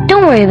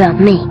 Don't worry about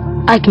me.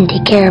 I can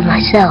take care of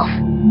myself.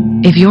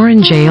 If you're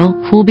in jail,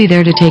 who'll be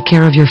there to take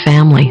care of your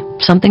family?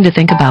 Something to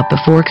think about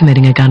before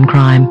committing a gun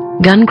crime.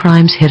 Gun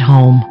crimes hit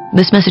home.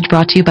 This message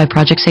brought to you by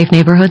Project Safe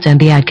Neighborhoods and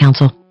the Ad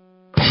Council.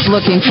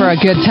 Looking for a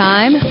good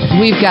time?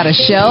 We've got a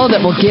show that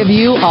will give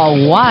you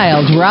a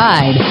wild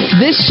ride.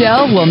 This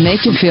show will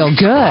make you feel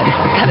good,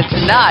 and it's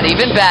not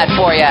even bad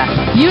for you.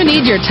 You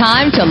need your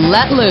time to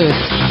let loose.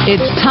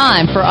 It's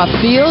time for a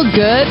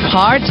feel-good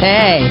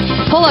party.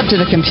 Pull up to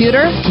the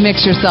computer,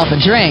 mix yourself a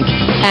drink,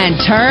 and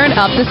turn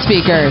up the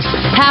speakers.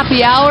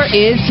 Happy Hour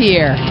is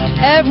here.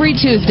 Every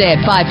Tuesday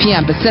at 5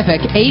 p.m.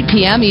 Pacific, 8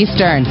 p.m.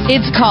 Eastern.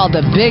 It's called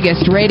the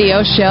biggest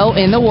radio show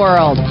in the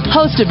world.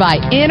 Hosted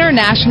by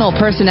international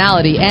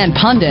personality and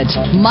pundit,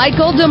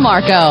 Michael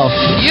DeMarco.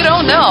 You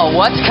don't know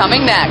what's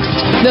coming next.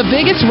 The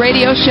biggest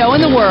radio show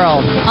in the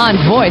world on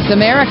Voice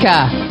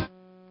America.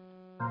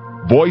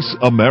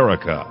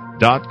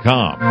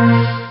 VoiceAmerica.com.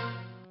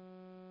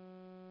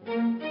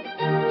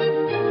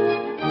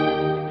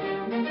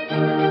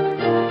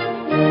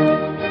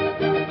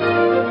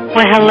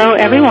 Well, hello,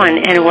 everyone,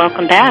 and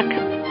welcome back.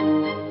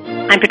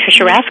 I'm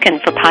Patricia Raskin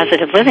for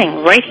Positive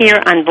Living, right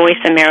here on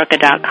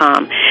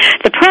VoiceAmerica.com,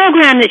 the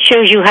program that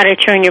shows you how to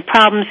turn your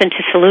problems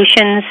into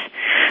solutions,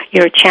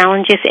 your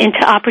challenges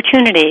into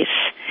opportunities,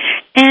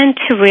 and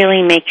to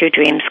really make your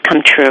dreams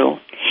come true.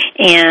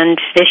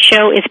 And this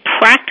show is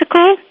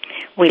practical.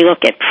 We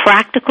look at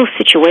practical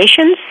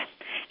situations,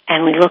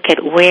 and we look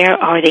at where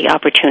are the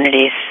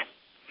opportunities.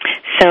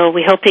 So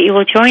we hope that you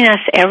will join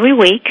us every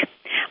week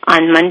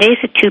on Mondays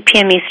at 2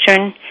 p.m.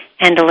 Eastern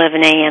and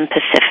 11 a.m.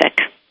 Pacific.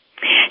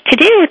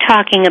 Today we're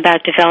talking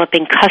about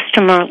developing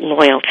customer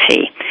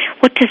loyalty.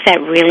 What does that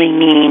really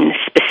mean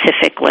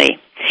specifically?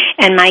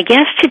 And my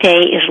guest today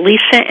is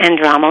Lisa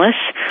Andromoulos,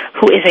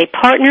 who is a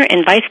partner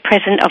and vice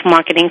president of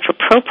marketing for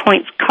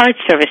ProPoint Card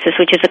Services,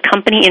 which is a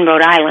company in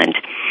Rhode Island.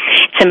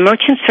 It's a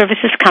merchant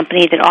services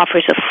company that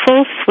offers a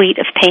full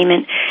suite of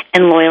payment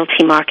and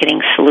loyalty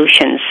marketing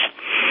solutions.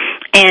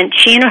 And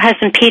she and her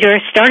husband Peter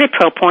started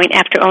ProPoint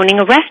after owning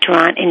a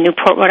restaurant in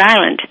Newport, Rhode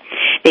Island.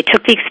 They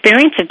took the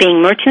experience of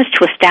being merchants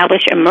to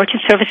establish a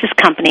merchant services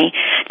company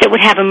that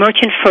would have a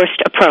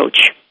merchant-first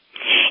approach.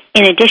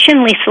 In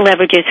addition, Lisa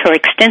leverages her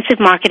extensive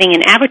marketing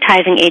and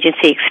advertising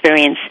agency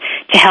experience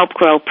to help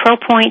grow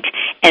ProPoint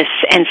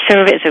and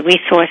serve as a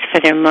resource for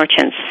their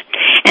merchants.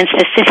 And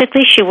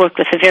specifically, she worked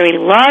with a very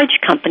large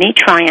company,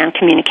 Tryon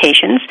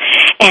Communications,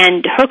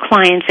 and her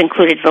clients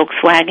included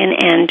Volkswagen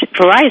and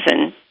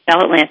Verizon,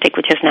 Bell Atlantic,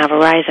 which is now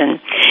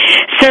Verizon.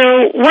 So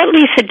what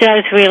Lisa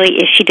does really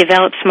is she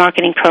develops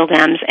marketing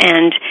programs,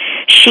 and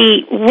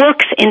she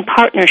works in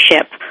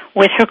partnership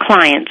with her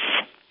clients.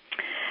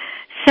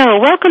 So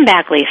welcome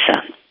back, Lisa.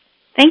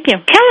 Thank you.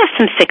 Tell us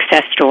some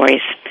success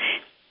stories.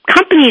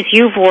 Companies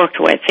you've worked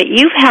with that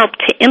you've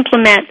helped to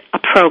implement a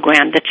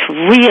program that's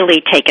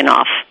really taken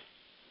off.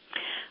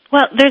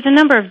 Well, there's a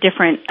number of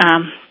different,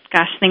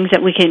 things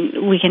that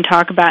we can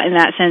talk about in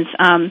that sense.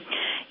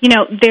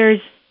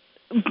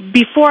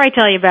 Before I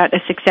tell you about a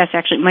success,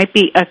 actually, it might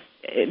be a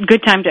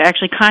good time to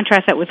actually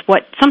contrast that with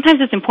what, sometimes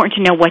it's important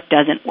to know what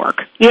doesn't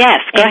work. Yes,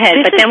 go ahead,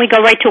 but then we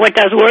go right to what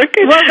does work.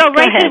 We'll go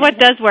right to what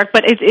does work,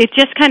 but it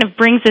just kind of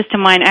brings this to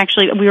mind.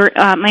 Actually,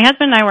 my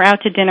husband and I were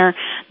out to dinner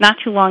not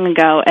too long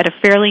ago at a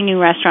fairly new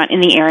restaurant in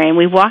the area, and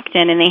we walked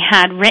in, and they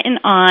had written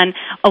on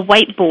a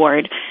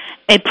whiteboard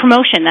a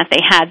promotion that they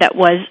had that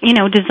was,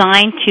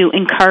 designed to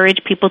encourage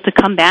people to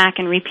come back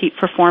and repeat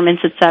performance,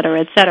 et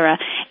cetera, et cetera.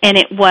 And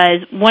it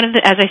was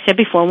as I said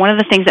before, one of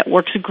the things that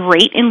works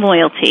great in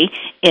loyalty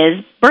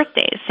is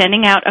birthdays,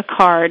 sending out a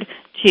card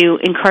to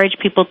encourage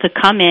people to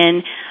come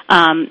in.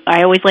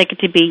 I always like it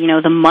to be,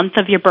 the month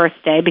of your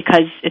birthday,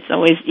 because it's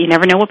always, you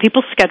never know what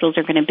people's schedules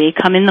are going to be.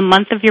 Come in the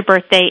month of your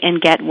birthday and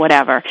get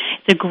whatever.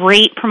 It's a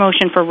great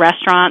promotion for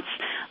restaurants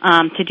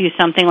to do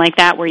something like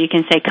that, where you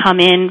can say, come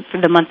in for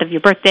the month of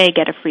your birthday,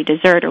 get a free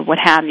dessert, or what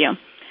have you.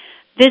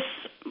 This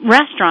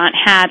restaurant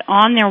had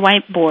on their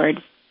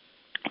whiteboard,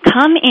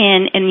 come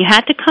in, and you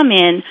had to come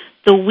in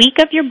the week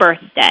of your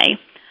birthday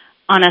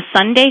on a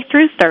Sunday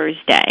through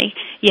Thursday.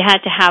 You had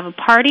to have a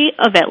party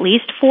of at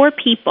least 4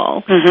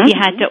 people. Mm-hmm. You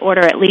had to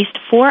order at least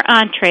 4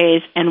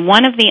 entrees, and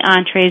one of the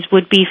entrees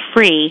would be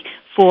free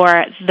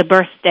for the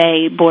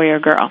birthday boy or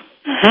girl.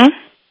 Mm-hmm.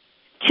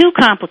 Too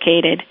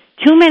complicated.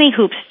 Too many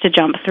hoops to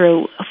jump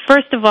through.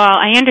 First of all,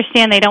 I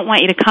understand they don't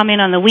want you to come in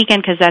on the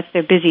weekend because that's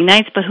their busy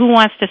nights, but who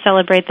wants to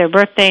celebrate their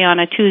birthday on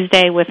a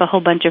Tuesday with a whole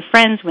bunch of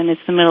friends when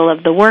it's the middle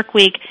of the work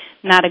week?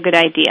 Not a good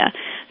idea.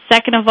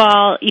 Second of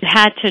all, you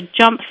had to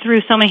jump through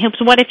so many hoops.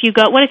 What if you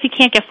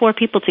can't get 4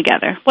 people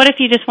together? What if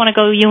you just want to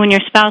go you and your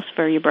spouse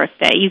for your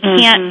birthday? You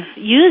can't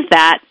use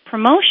that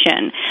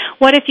promotion.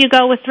 What if you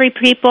go with 3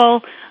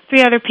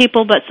 other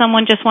people, but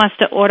someone just wants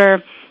to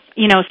order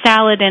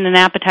salad and an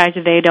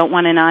appetizer, they don't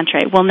want an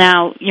entree. Well,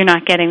 now you're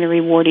not getting the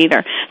reward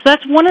either. So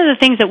that's one of the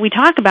things that we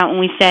talk about when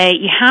we say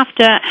you have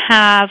to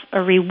have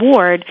a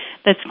reward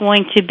that's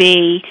going to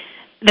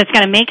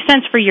make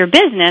sense for your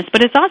business,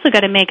 but it's also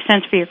got to make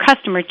sense for your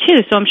customer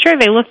too. So I'm sure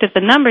they looked at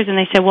the numbers and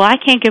they said, well, I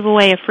can't give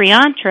away a free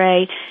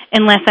entree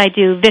unless I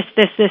do this,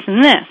 this, this,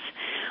 and this.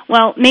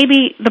 Well,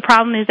 maybe the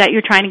problem is that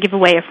you're trying to give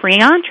away a free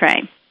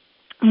entree.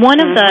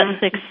 One of the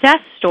success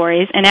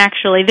stories, and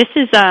actually this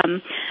is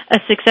a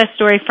success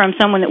story from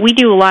someone that we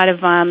do a lot of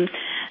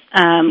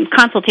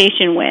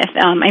consultation with.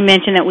 I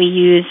mentioned that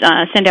we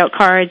send out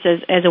cards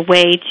as a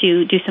way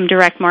to do some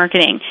direct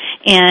marketing.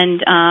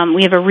 And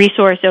we have a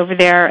resource over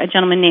there, a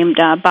gentleman named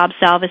Bob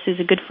Salvis, who's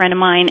a good friend of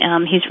mine.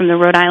 He's from the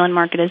Rhode Island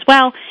market as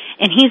well,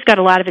 and he's got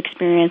a lot of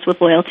experience with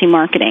loyalty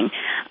marketing.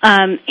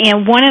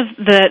 And one of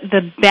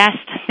the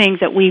best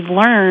things that we've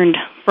learned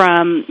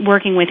from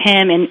working with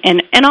him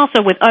and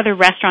also with other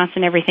restaurants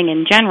and everything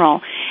in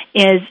general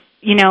is,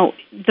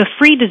 the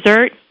free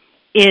dessert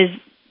is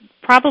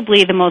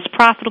probably the most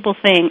profitable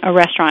thing a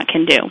restaurant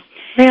can do.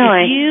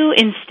 Really? If you,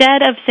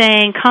 instead of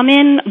saying, come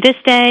in this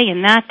day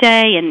and that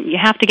day, and you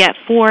have to get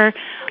 4 entrees.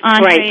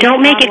 Right.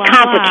 Don't make it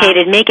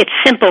complicated. Make it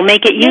simple.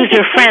 Make it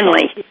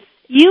user-friendly.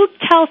 You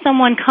tell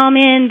someone, come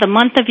in the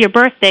month of your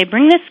birthday,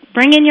 bring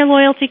in your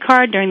loyalty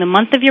card during the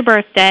month of your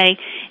birthday,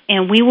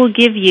 and we will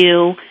give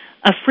you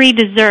a free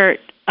dessert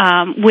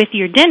with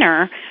your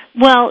dinner.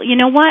 Well, you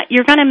know what?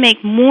 You're going to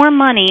make more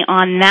money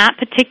on that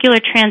particular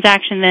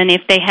transaction than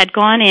if they had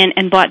gone in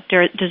and bought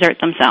dessert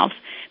themselves,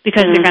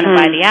 because they're going to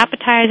buy the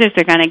appetizers,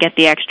 they're going to get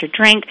the extra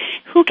drink.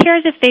 Who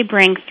cares if they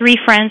bring 3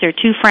 friends or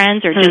 2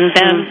 friends or just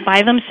them by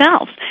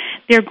themselves?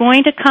 They're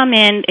going to come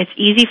in, it's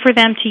easy for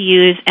them to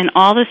use, and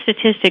all the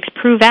statistics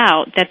prove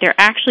out that they're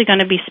actually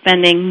going to be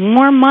spending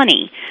more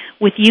money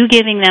with you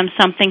giving them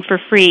something for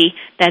free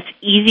that's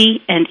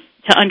easy and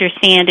to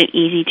understand and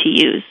easy to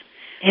use.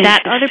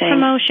 That other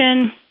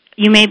promotion,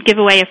 you may give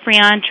away a free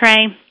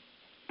entree.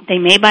 They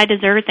may buy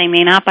dessert. They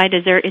may not buy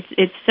dessert.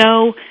 It's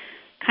so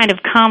kind of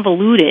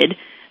convoluted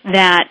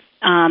that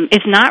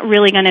it's not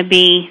really going to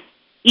be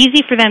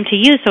easy for them to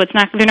use, so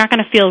they're not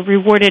going to feel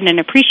rewarded and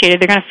appreciated.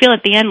 They're going to feel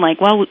at the end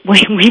like, well,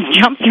 we've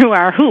jumped through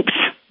our hoops,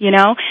 you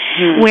know?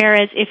 Mm.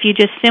 Whereas if you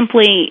just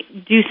simply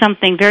do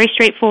something very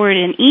straightforward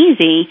and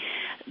easy,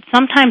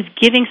 sometimes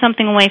giving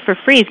something away for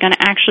free is going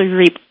to actually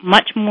reap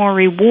much more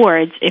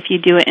rewards if you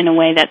do it in a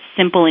way that's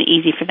simple and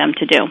easy for them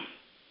to do.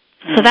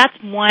 So that's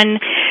one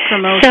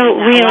promotion. So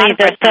really,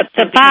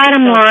 the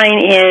bottom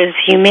line is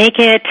you make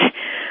it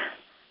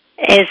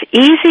as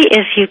easy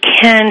as you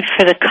can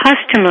for the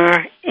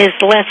customer, is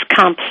less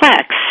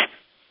complex.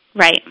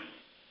 Right.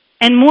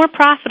 And more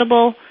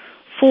profitable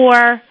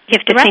for you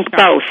have to think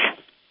both.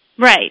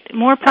 Right.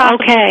 More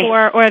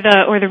profitable for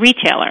the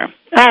retailer.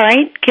 All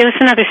right. Give us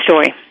another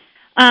story.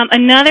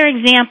 Another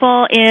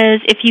example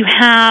is if you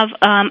have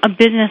a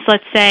business,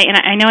 let's say, and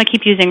I know I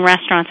keep using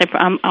restaurants.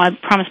 I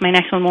promise my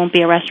next one won't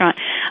be a restaurant.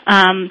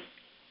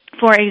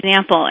 For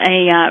example,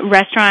 a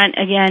restaurant,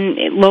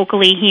 again,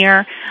 locally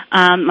here,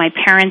 my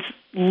parents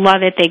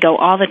love it. They go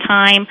all the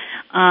time,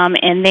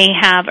 and they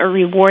have a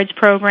rewards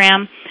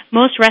program.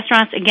 Most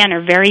restaurants, again,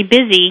 are very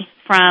busy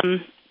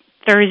from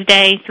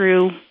Thursday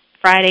through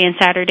Friday and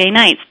Saturday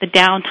nights. The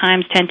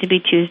downtimes tend to be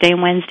Tuesday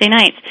and Wednesday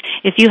nights.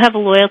 If you have a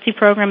loyalty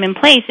program in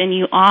place and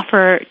you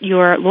offer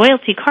your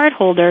loyalty card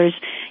holders,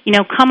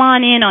 come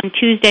on in on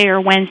Tuesday or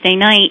Wednesday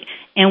night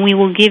and we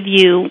will give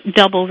you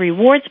double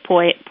rewards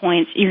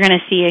points, you're going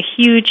to see a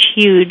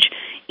huge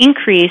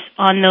increase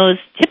on those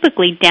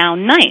typically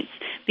down nights.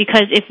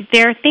 Because if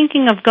they're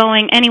thinking of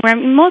going anywhere,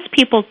 most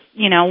people,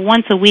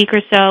 once a week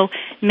or so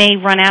may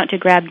run out to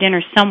grab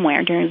dinner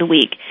somewhere during the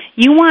week.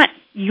 You want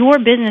your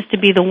business to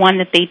be the one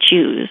that they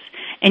choose,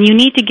 and you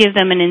need to give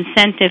them an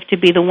incentive to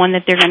be the one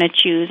that they're going to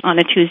choose on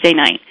a Tuesday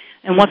night.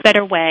 And what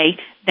better way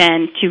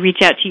than to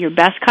reach out to your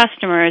best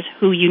customers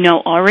who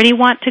already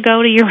want to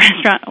go to your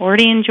restaurant,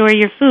 already enjoy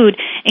your food,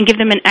 and give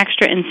them an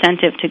extra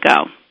incentive to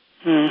go.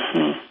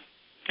 Mm-hmm.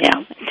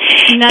 Yeah.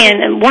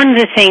 And one of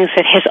the things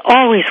that has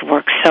always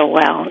worked so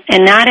well,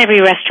 and not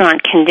every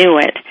restaurant can do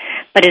it,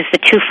 but is the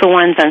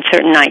 2-for-1s on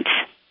certain nights.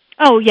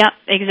 Oh, yeah,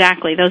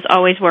 exactly. Those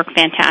always work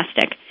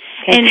fantastic.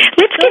 Okay. And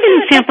let's give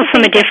an example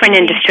from a different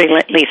industry,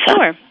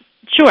 Lisa.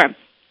 Sure.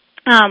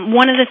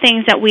 One of the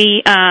things that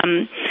we,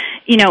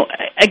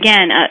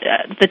 again,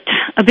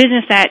 a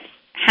business that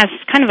has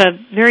kind of a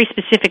very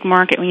specific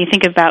market when you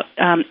think about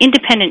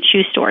independent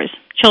shoe stores,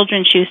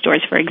 children's shoe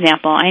stores, for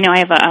example. I know I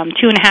have a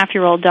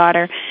 2.5-year-old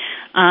daughter.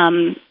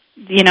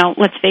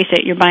 Let's face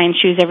it, you're buying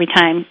shoes every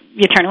time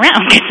you turn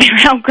around because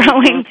they're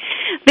outgrowing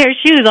their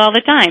shoes all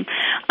the time.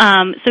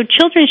 So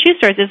children's shoe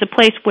stores is a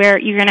place where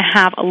you're going to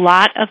have a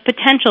lot of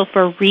potential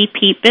for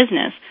repeat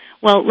business.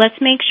 Well, let's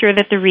make sure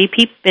that the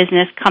repeat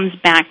business comes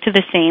back to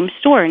the same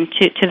store and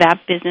to that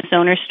business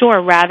owner's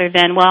store rather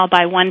than, I'll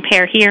buy one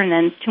pair here and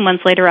then 2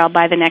 months later I'll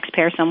buy the next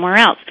pair somewhere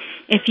else.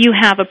 If you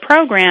have a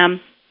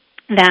program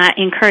that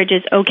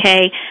encourages,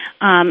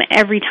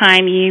 every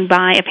time you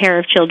buy a pair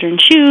of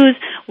children's shoes,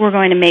 we're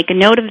going to make a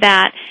note of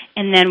that,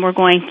 and then we're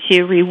going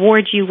to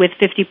reward you with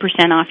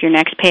 50% off your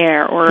next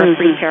pair or a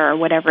free pair or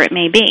whatever it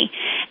may be.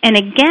 And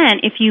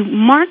again, if you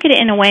market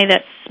it in a way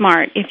that's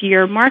smart, if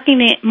you're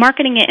marketing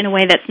it in a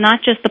way that's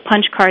not just the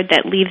punch card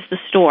that leaves the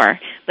store,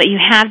 but you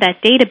have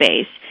that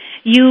database,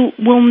 you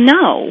will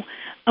know,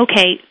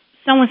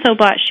 so-and-so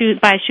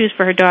buys shoes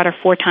for her daughter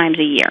 4 times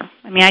a year.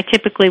 I mean, I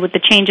typically, with the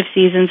change of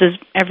seasons, is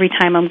every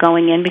time I'm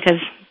going in because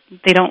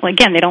they don't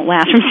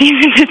last from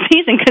season to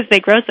season because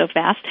they grow so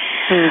fast.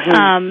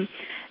 Mm-hmm.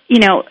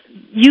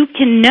 You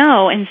can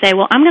know and say,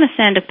 I'm going to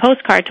send a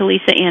postcard to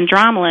Lisa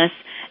Andromoulos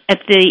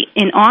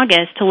in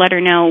August to let her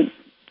know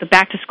the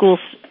back-to-school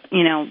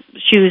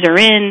shoes are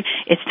in.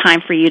 It's time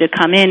for you to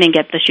come in and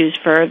get the shoes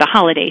for the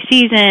holiday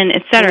season,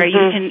 et cetera. Mm-hmm.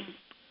 You can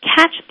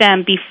catch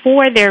them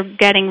before they're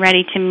getting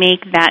ready to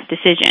make that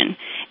decision.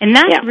 And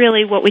that's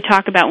really what we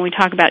talk about when we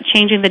talk about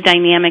changing the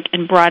dynamic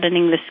and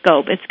broadening the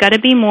scope. It's got to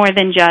be more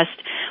than just,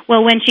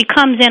 when she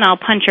comes in, I'll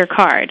punch her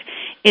card.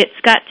 It's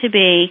got to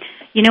be,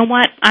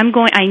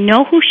 I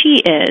know who she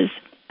is.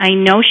 I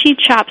know she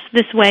shops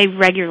this way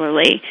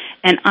regularly,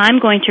 and I'm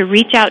going to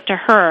reach out to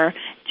her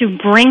to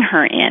bring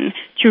her in,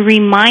 to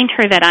remind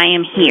her that I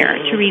am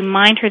here, to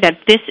remind her that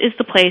this is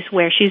the place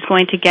where she's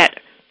going to get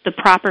the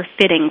proper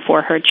fitting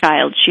for her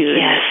child's shoes.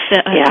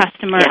 Yes.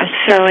 Customer. Yes.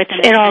 So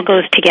it all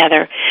goes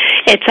together.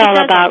 It's all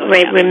about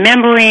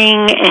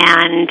remembering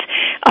and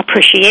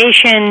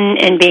appreciation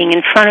and being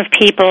in front of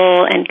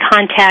people and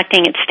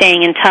contacting and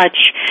staying in touch.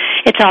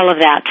 It's all of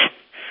that.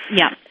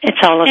 Yeah. It's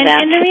all of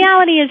that. And the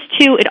reality is,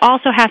 too, it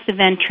also has to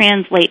then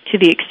translate to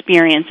the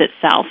experience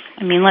itself.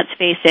 I mean, let's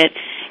face it,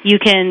 you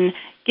can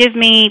give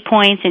me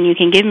points and you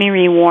can give me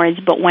rewards,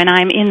 but when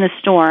I'm in the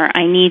store,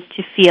 I need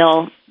to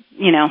feel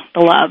the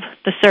love,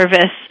 the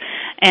service,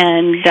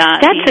 and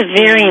that's a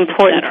very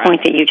important point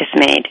that you just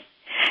made.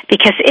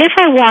 Because if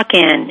I walk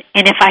in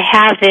and if I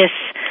have this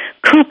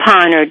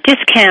coupon or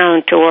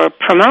discount or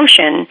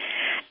promotion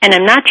and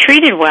I'm not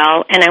treated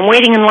well and I'm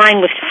waiting in line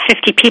with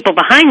 50 people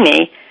behind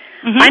me,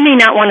 I may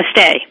not want to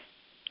stay.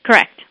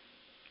 Correct.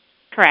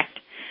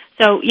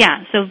 So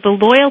the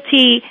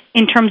loyalty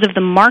in terms of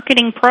the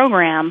marketing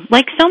program,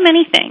 like so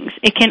many things,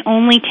 it can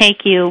only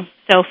take you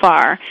so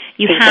far.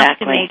 You have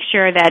to make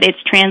sure that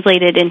it's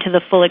translated into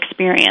the full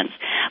experience.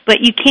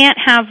 But you can't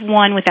have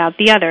one without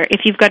the other.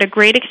 If you've got a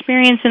great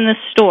experience in the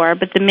store,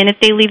 but the minute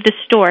they leave the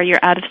store, you're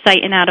out of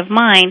sight and out of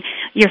mind,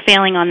 you're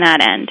failing on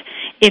that end.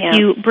 If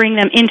you bring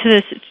them into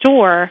the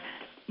store,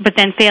 but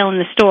then fail in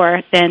the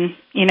store, then,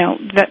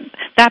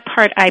 that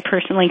part I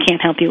personally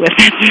can't help you with.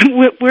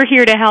 We're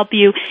here to help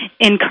you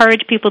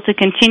encourage people to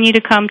continue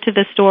to come to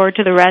the store,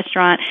 to the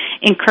restaurant,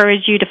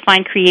 encourage you to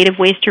find creative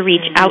ways to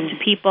reach out to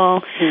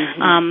people.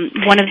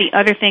 One of the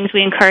other things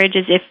we encourage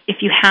is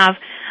if you have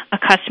a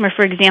customer,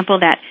 for example,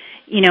 that,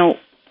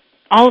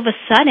 all of a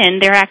sudden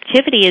their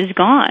activity is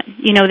gone.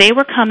 They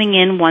were coming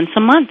in once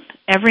a month.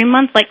 Every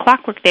month, like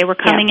clockwork, they were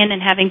coming in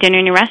and having dinner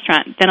in your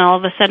restaurant. Then all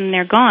of a sudden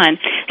they're gone.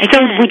 So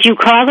would you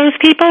call those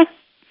people?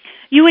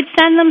 You would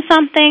send them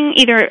something,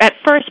 either at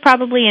first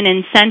probably an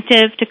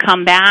incentive to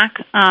come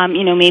back,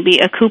 maybe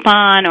a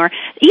coupon or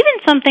even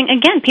something,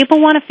 again,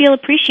 people want to feel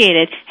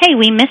appreciated. Hey,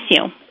 we miss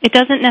you. It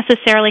doesn't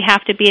necessarily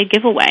have to be a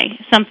giveaway.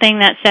 Something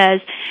that says,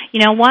 you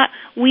know what,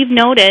 we've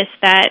noticed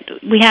that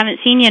we haven't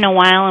seen you in a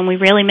while and we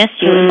really miss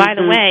you. And by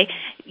the way,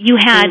 you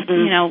had,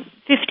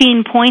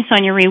 15 points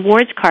on your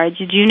rewards card.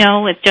 Did you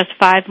know with just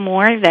 5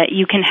 more that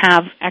you can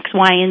have X,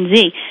 Y, and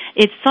Z?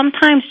 It's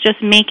sometimes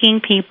just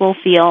making people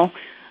feel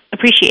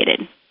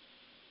appreciated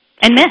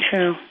and missed.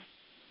 True.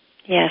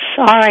 Yes.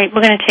 All right,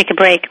 we're going to take a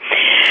break.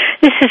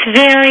 This is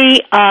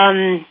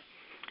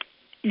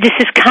this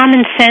is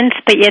common sense,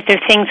 but yet there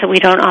are things that we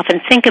don't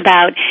often think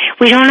about.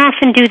 We don't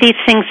often do these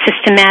things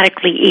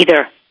systematically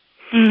either.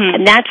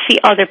 And that's the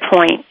other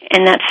point,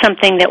 and that's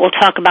something that we'll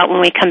talk about when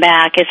we come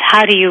back, is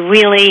how do you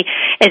really,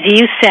 as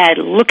you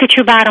said, look at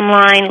your bottom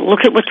line,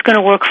 look at what's going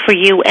to work for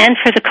you and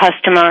for the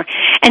customer,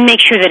 and make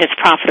sure that it's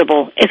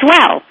profitable as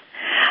well.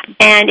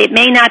 And it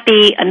may not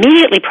be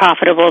immediately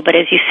profitable, but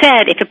as you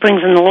said, if it brings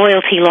in the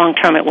loyalty long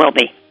term, it will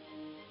be.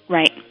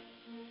 Right.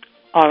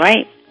 All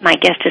right. My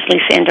guest is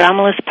Lisa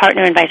Andromoulos,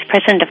 Partner and Vice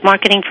President of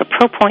Marketing for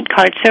ProPoint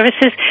Card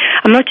Services,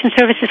 a merchant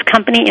services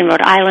company in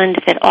Rhode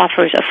Island that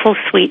offers a full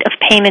suite of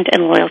payment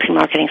and loyalty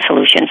marketing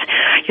solutions.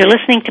 You're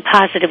listening to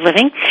Positive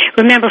Living.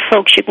 Remember,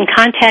 folks, you can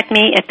contact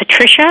me at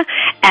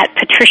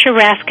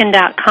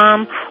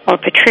patricia@patriciaraskin.com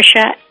or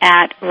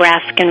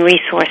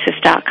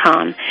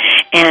patricia@raskinresources.com.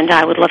 And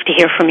I would love to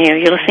hear from you.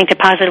 You're listening to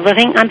Positive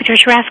Living. I'm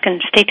Patricia Raskin.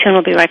 Stay tuned.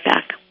 We'll be right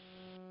back.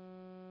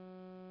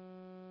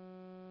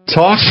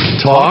 Talk,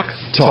 talk,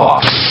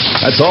 talk.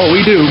 That's all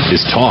we do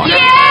is talk. Yeah!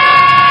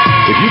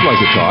 If you'd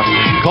like to talk,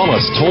 call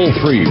us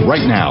toll-free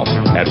right now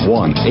at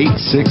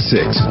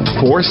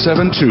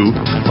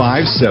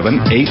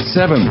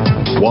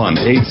 1-866-472-5787.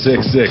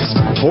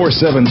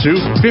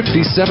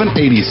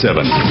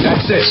 1-866-472-5787.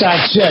 That's it.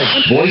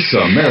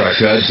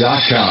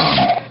 VoiceAmerica.com.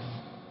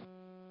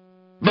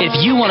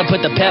 If you want to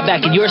put the pep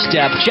back in your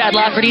step, Chad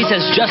Lafferty's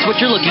has just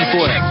what you're looking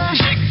for.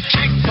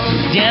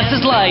 Dance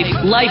is life.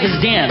 Life is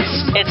dance.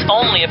 It's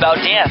only about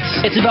dance.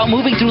 It's about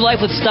moving through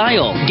life with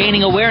style,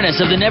 gaining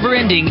awareness of the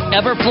never-ending,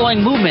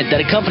 ever-flowing movement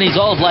that accompanies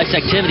all of life's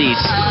activities.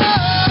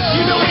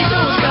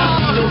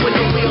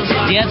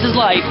 Dance is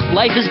life.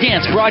 Life is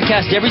dance.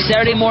 Broadcast every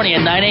Saturday morning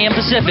at 9 a.m.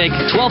 Pacific,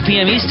 12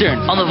 p.m. Eastern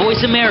on the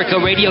Voice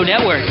America Radio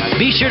Network.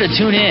 Be sure to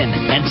tune in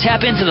and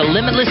tap into the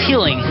limitless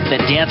healing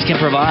that dance can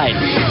provide.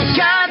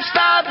 Can't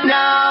stop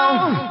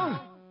now.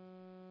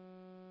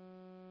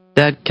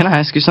 Dad, can I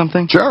ask you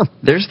something? Sure.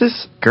 There's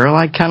this girl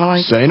I kind of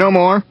like. Say no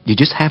more. You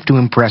just have to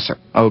impress her.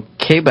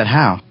 Okay, but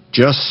how?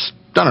 Just,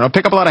 I don't know,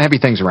 pick up a lot of heavy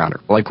things around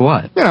her. Like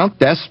what?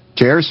 Desks,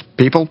 chairs,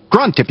 people.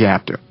 Grunt if you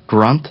have to.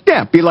 Grunt?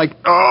 Yeah, be like,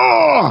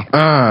 oh!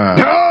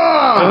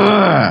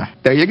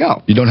 There you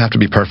go. You don't have to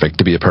be perfect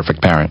to be a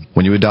perfect parent.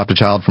 When you adopt a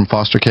child from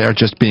foster care,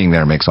 just being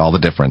there makes all the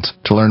difference.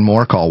 To learn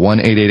more, call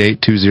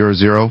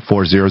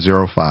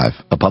 1-888-200-4005.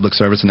 A public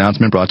service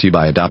announcement brought to you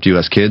by Adopt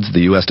U.S. Kids,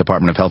 the U.S.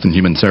 Department of Health and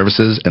Human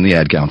Services, and the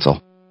Ad Council.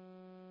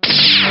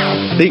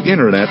 The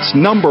Internet's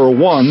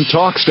 #1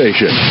 talk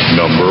station.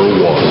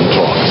 #1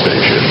 talk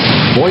station.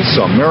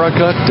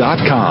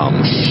 VoiceAmerica.com.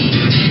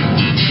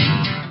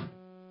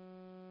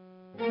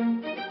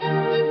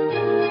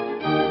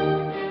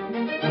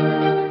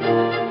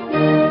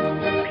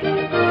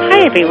 Hi,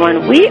 everyone.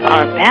 We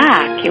are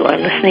back. You are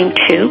listening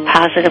to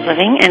Positive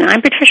Living, and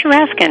I'm Patricia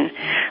Raskin,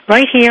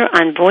 right here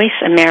on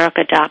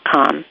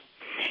VoiceAmerica.com.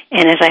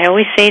 And as I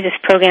always say, this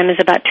program is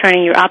about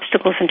turning your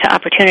obstacles into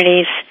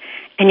opportunities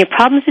and your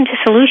problems into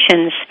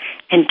solutions,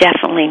 and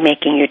definitely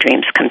making your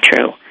dreams come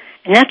true.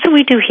 And that's what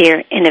we do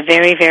here in a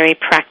very, very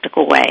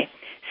practical way.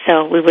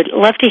 So we would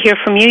love to hear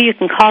from you. You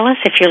can call us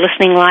if you're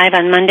listening live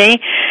on Monday,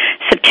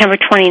 September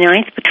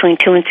 29th, between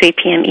 2 and 3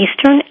 p.m.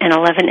 Eastern and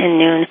 11 and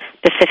noon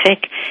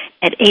Pacific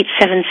at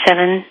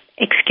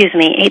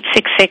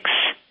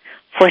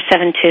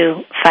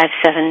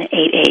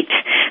 877-472-5788.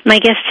 My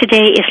guest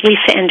today is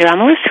Lisa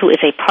Andromoulos, who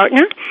is a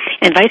partner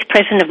and vice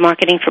president of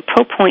marketing for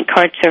ProPoint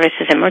Card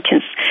Services, a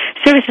merchant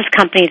services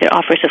company that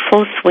offers a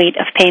full suite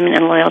of payment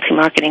and loyalty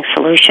marketing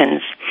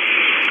solutions.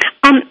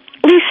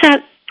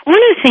 Lisa, one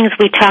of the things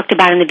we talked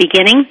about in the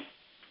beginning,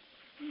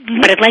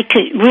 but I'd like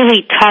to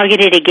really target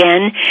it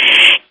again,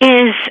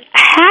 is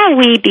how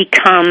we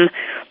become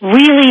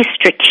really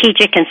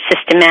strategic and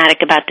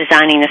systematic about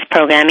designing this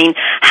program. I mean,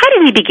 how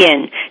do we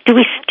begin? Do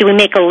we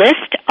make a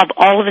list of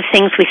all of the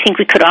things we think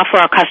we could offer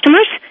our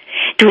customers?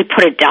 Do we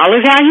put a dollar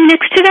value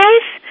next to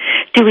those?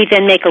 Do we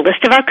then make a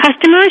list of our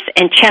customers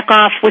and check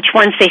off which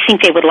ones they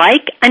think they would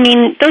like? I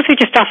mean, those are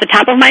just off the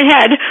top of my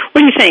head.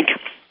 What do you think?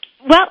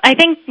 Well, I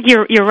think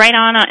you're right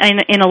on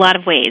in a lot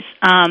of ways.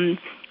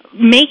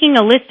 Making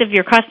a list of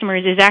your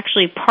customers is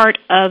actually part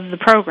of the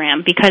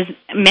program because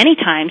many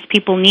times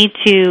people need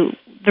to,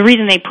 the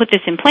reason they put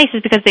this in place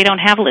is because they don't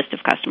have a list of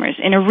customers.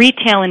 In a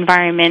retail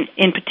environment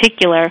in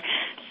particular,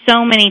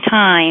 so many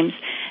times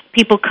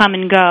people come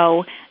and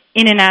go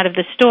in and out of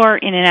the store,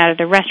 in and out of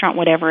the restaurant,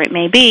 whatever it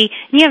may be,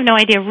 and you have no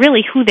idea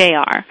really who they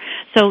are.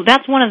 So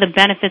that's one of the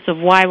benefits of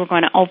why we're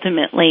going to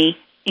ultimately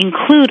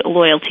include a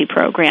loyalty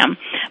program.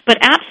 But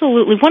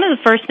absolutely, one of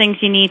the first things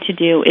you need to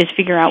do is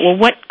figure out, well,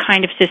 what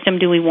kind of system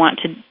do we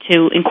want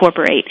to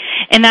incorporate?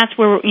 And that's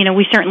where,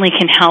 we certainly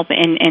can help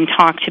and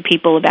talk to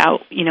people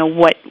about,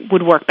 what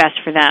would work best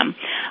for them.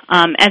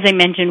 As I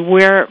mentioned,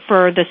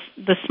 for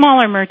the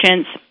smaller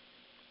merchants,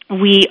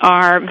 we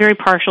are very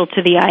partial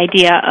to the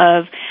idea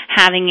of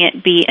having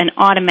it be an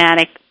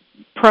automatic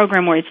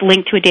program where it's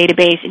linked to a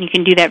database, and you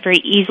can do that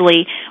very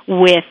easily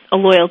with a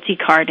loyalty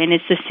card. And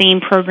it's the same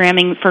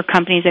programming for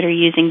companies that are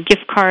using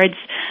gift cards.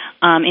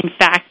 In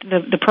fact,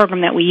 the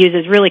program that we use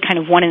is really kind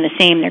of one and the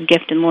same, their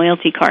gift and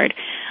loyalty card.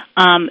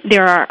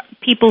 There are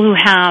people who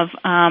have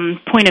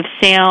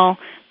point-of-sale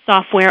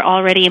software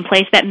already in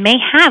place that may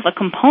have a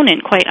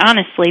component, quite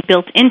honestly,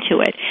 built into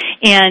it.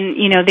 And,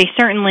 they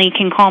certainly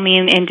can call me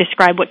and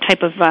describe what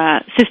type of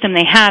system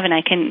they have, and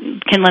I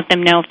can let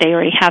them know if they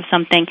already have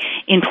something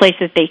in place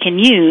that they can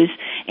use.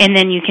 And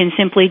then you can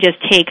simply just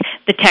take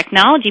the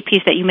technology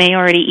piece that you may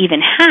already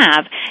even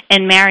have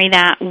and marry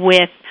that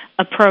with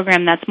a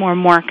program that's more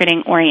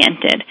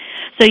marketing-oriented.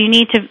 So you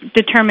need to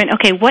determine,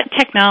 okay, what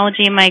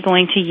technology am I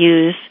going to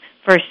use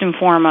first and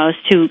foremost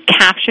to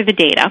capture the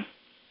data?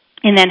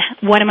 And then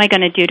what am I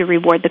going to do to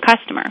reward the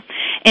customer?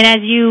 And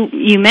as you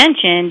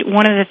mentioned,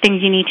 one of the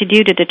things you need to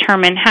do to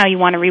determine how you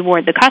want to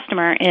reward the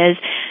customer is,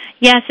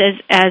 yes,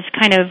 as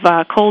kind of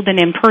cold and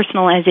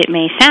impersonal as it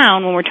may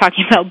sound when we're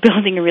talking about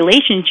building a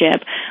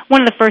relationship, one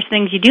of the first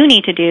things you do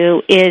need to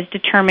do is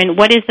determine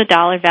what is the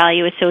dollar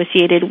value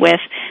associated with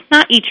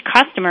not each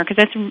customer, because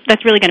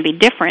that's really going to be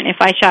different. If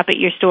I shop at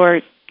your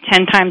store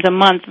 10 times a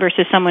month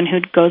versus someone who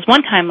goes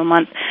one time a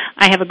month,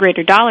 I have a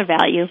greater dollar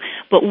value.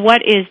 But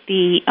what is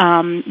the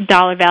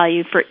dollar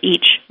value for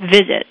each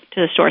visit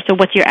to the store? So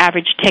what's your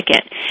average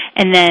ticket?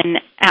 And then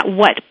at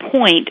what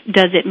point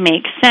does it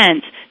make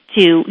sense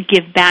to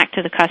give back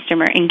to the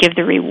customer and give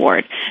the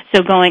reward?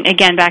 So going,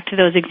 again, back to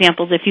those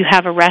examples, if you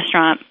have a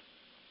restaurant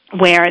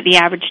where the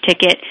average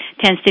ticket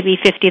tends to be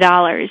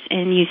 $50,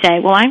 and you say,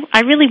 well,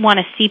 I really want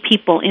to see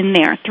people in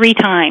there 3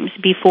 times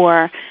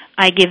before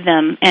I give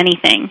them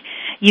anything.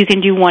 You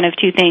can do one of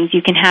two things.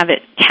 You can have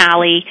it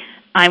tally,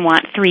 I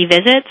want 3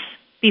 visits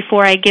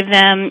before I give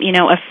them,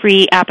 a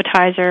free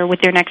appetizer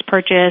with their next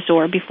purchase,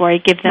 or before I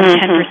give them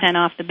 10%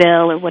 off the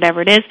bill, or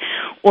whatever it is.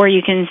 Or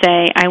you can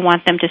say, I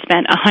want them to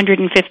spend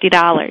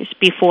 $150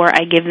 before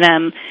I give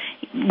them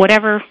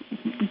whatever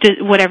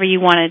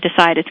you want to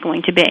decide it's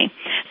going to be.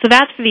 So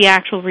that's for the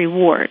actual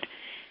reward.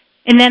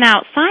 And then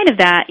outside of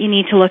that, you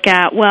need to look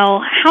at,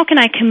 well, how can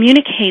I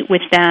communicate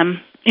with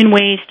them in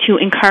ways to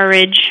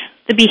encourage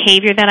the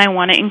behavior that I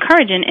want to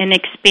encourage and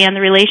expand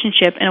the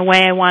relationship in a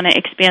way I want to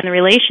expand the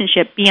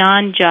relationship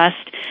beyond just,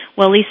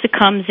 well, Lisa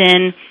comes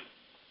in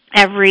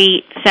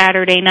every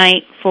Saturday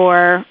night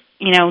for,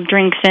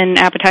 drinks and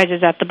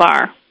appetizers at the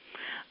bar.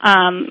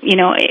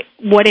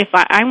 What if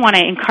I want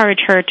to encourage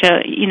her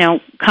to,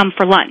 come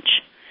for lunch?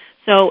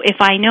 So if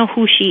I know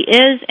who she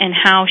is and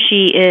how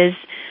she is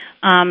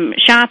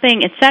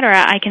shopping, et cetera,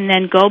 I can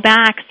then go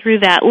back through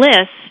that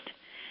list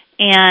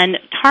and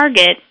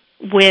target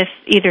with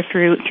either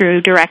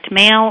through direct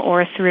mail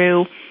or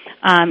through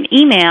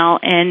email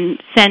and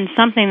send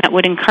something that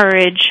would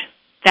encourage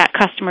that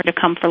customer to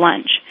come for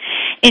lunch.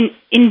 In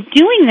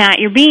doing that,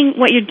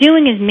 what you're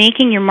doing is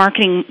making your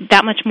marketing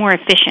that much more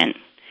efficient.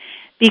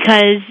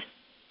 Because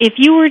if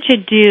you were to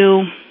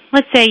do,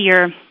 let's say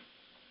you're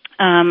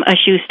a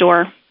shoe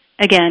store,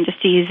 again, just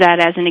to use that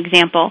as an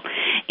example,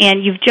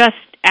 and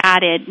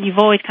you've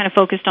always kind of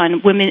focused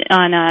on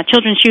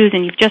children's shoes,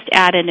 and you've just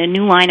added a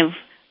new line of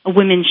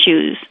women's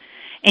shoes,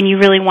 and you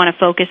really want to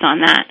focus on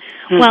that.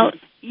 Mm-hmm. Well,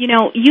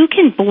 you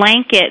can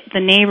blanket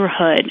the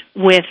neighborhood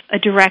with a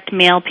direct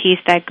mail piece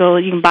that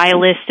goes, you can buy a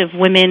list of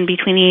women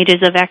between the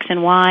ages of X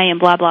and Y and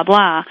blah, blah,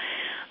 blah.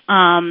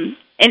 And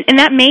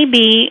that may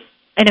be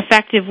an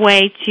effective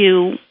way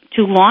to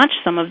launch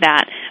some of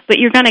that, but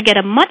you're going to get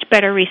a much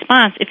better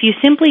response if you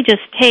simply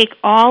just take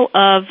all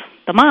of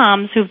the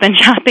moms who've been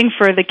shopping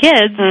for the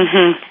kids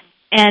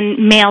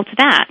and mail to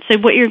that. So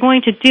what you're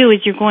going to do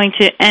is you're going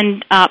to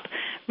end up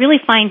really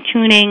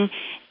fine-tuning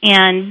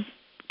and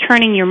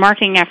turning your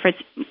marketing efforts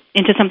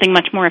into something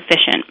much more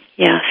efficient.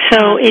 Yeah,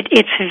 so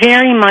it's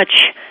very much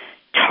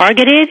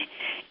targeted.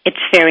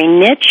 It's very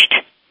niched.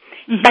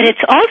 But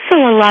it's also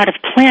a lot of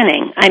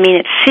planning. I mean,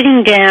 it's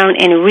sitting down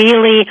and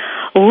really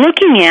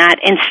looking at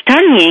and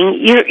studying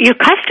your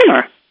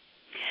customer.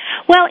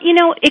 Well,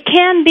 it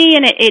can be,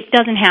 and it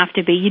doesn't have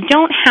to be. You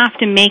don't have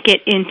to make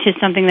it into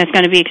something that's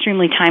going to be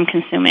extremely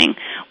time-consuming.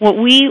 What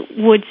we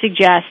would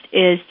suggest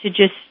is to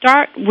just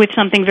start with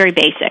something very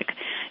basic.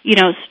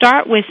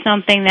 Start with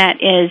something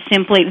that is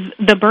simply,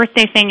 the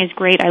birthday thing is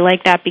great. I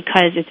like that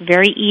because it's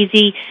very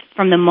easy.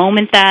 From the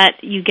moment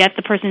that you get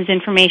the person's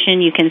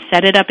information, you can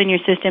set it up in your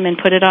system and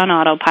put it on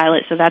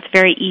autopilot, so that's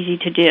very easy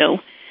to do.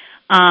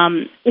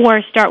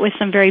 Or start with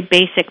some very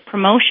basic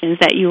promotions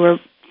that you were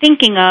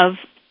thinking of.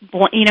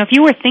 If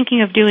you were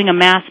thinking of doing a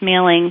mass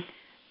mailing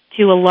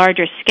to a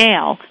larger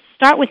scale,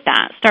 start with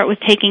that. Start with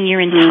taking your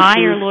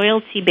entire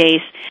loyalty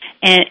base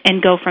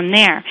and go from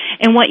there.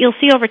 And what you'll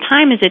see over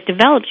time as it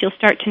develops, you'll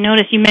start to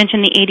notice, you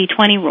mentioned the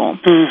 80-20 rule.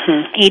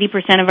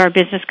 80% of our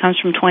business comes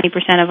from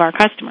 20% of our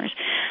customers.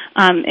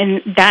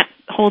 And that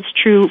holds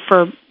true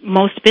for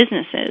most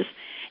businesses.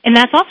 And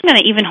that's also going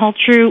to even hold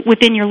true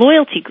within your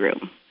loyalty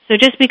group. So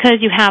just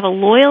because you have a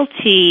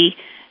loyalty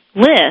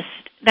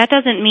list, that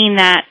doesn't mean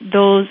that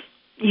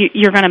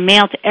you're going to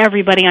mail to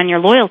everybody on your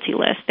loyalty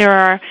list. There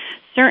are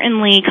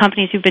certainly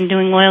companies who've been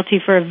doing loyalty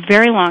for a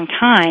very long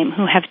time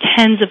who have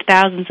tens of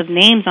thousands of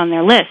names on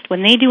their list.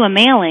 When they do a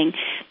mailing,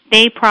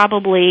 they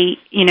probably,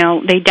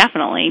 they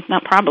definitely,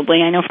 not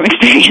probably, I know from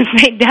experience,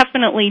 they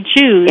definitely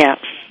choose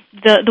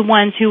the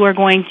ones who are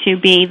going to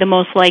be the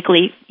most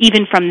likely,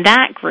 even from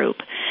that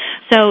group.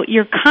 So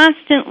you're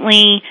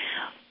constantly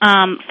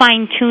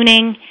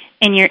fine-tuning,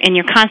 and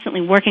you're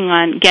constantly working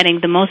on getting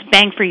the most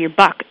bang for your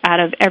buck out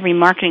of every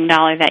marketing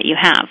dollar that you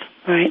have.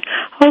 Right.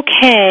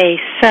 Okay,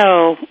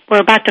 so we're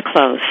about to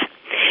close.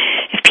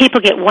 If people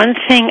get one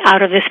thing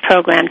out of this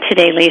program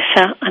today,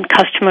 Lisa, on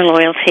customer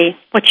loyalty,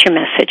 what's your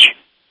message?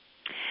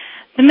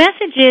 The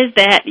message is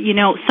that,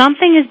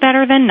 something is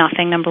better than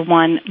nothing, number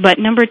one. But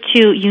number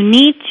two, you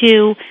need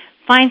to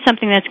find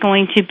something that's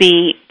going to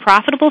be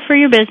profitable for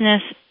your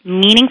business,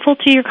 meaningful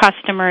to your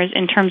customers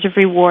in terms of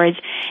rewards,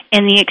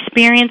 and the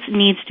experience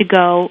needs to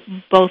go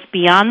both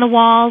beyond the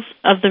walls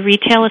of the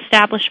retail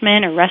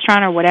establishment or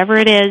restaurant or whatever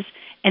it is,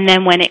 and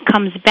then when it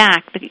comes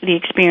back, the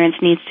experience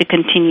needs to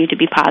continue to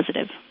be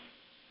positive.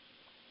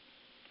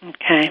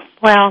 Okay.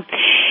 Well,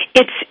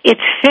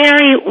 it's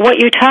very, what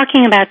you're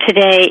talking about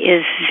today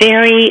is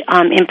very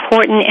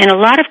important and a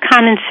lot of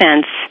common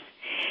sense.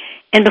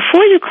 And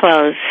before you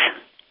close,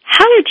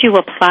 how would you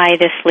apply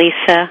this,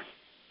 Lisa,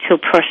 to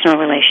personal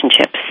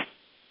relationships?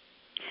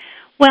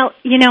 Well,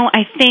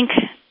 I think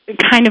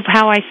kind of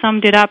how I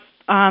summed it up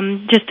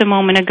just a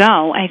moment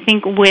ago. I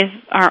think with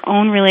our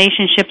own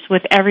relationships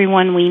with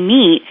everyone we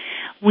meet,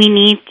 we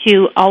need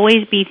to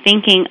always be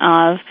thinking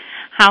of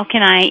how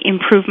can I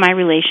improve my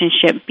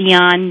relationship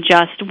beyond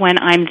just when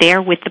I'm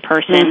there with the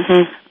person.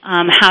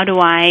 How do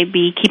I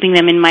be keeping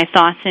them in my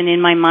thoughts and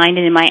in my mind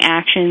and in my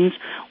actions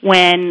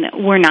when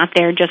we're not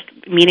there just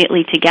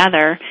immediately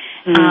together?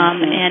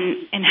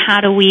 And how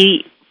do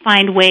we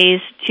find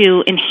ways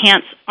to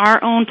enhance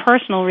our own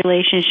personal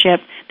relationship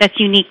that's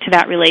unique to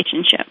that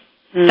relationship?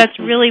 That's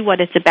really what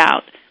it's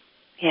about.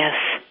 Yes.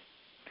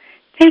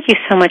 Thank you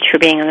so much for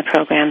being on the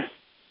program.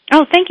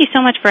 Oh, thank you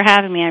so much for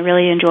having me. I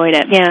really enjoyed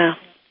it. Yeah.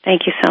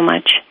 Thank you so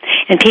much.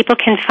 And people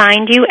can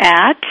find you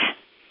at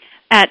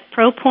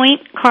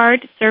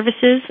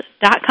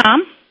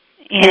ProPointCardServices.com.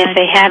 And if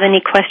they have any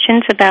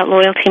questions about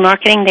loyalty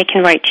marketing, they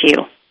can write to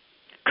you.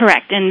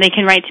 Correct. And they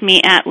can write to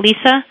me at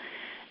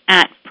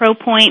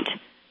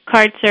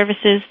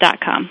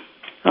Lisa@ProPointCardServices.com.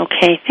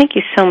 Okay. Thank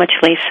you so much,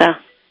 Lisa.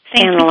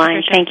 Stay on the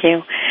line. Patricia. Thank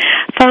you.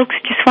 Folks,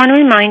 just want to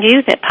remind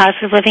you that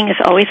Positive Living is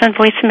always on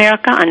Voice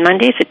America on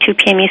Mondays at 2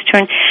 p.m.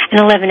 Eastern and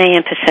 11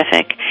 a.m.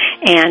 Pacific.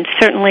 And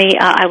certainly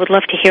I would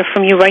love to hear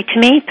from you. Write to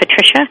me,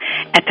 Patricia,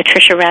 at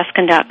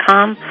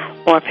patriciaraskin.com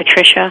or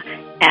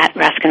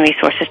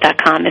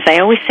patricia@raskinresources.com. As I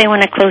always say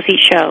when I close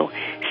each show,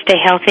 stay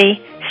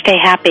healthy, stay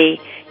happy,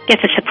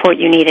 get the support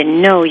you need,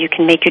 and know you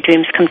can make your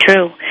dreams come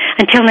true.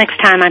 Until next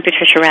time, I'm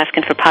Patricia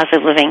Raskin for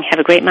Positive Living. Have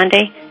a great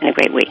Monday and a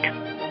great week.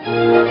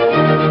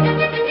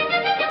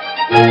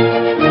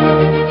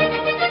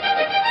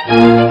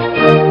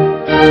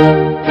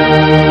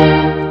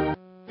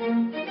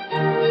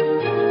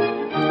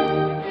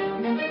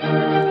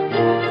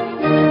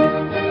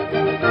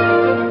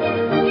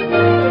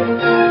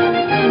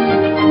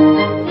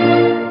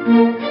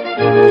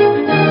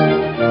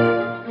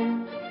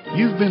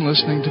 You've been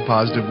listening to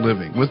Positive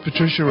Living with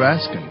Patricia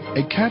Raskin,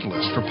 a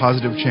catalyst for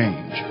positive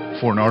change.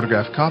 For an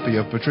autographed copy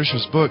of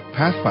Patricia's book,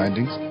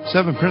 Pathfindings,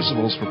 7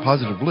 Principles for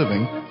Positive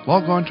Living,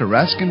 log on to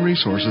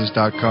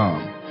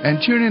RaskinResources.com.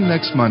 And tune in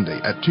next Monday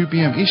at 2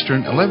 p.m.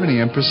 Eastern, 11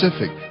 a.m.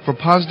 Pacific for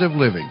Positive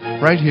Living,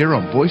 right here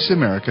on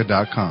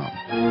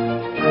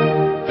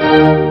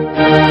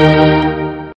VoiceAmerica.com.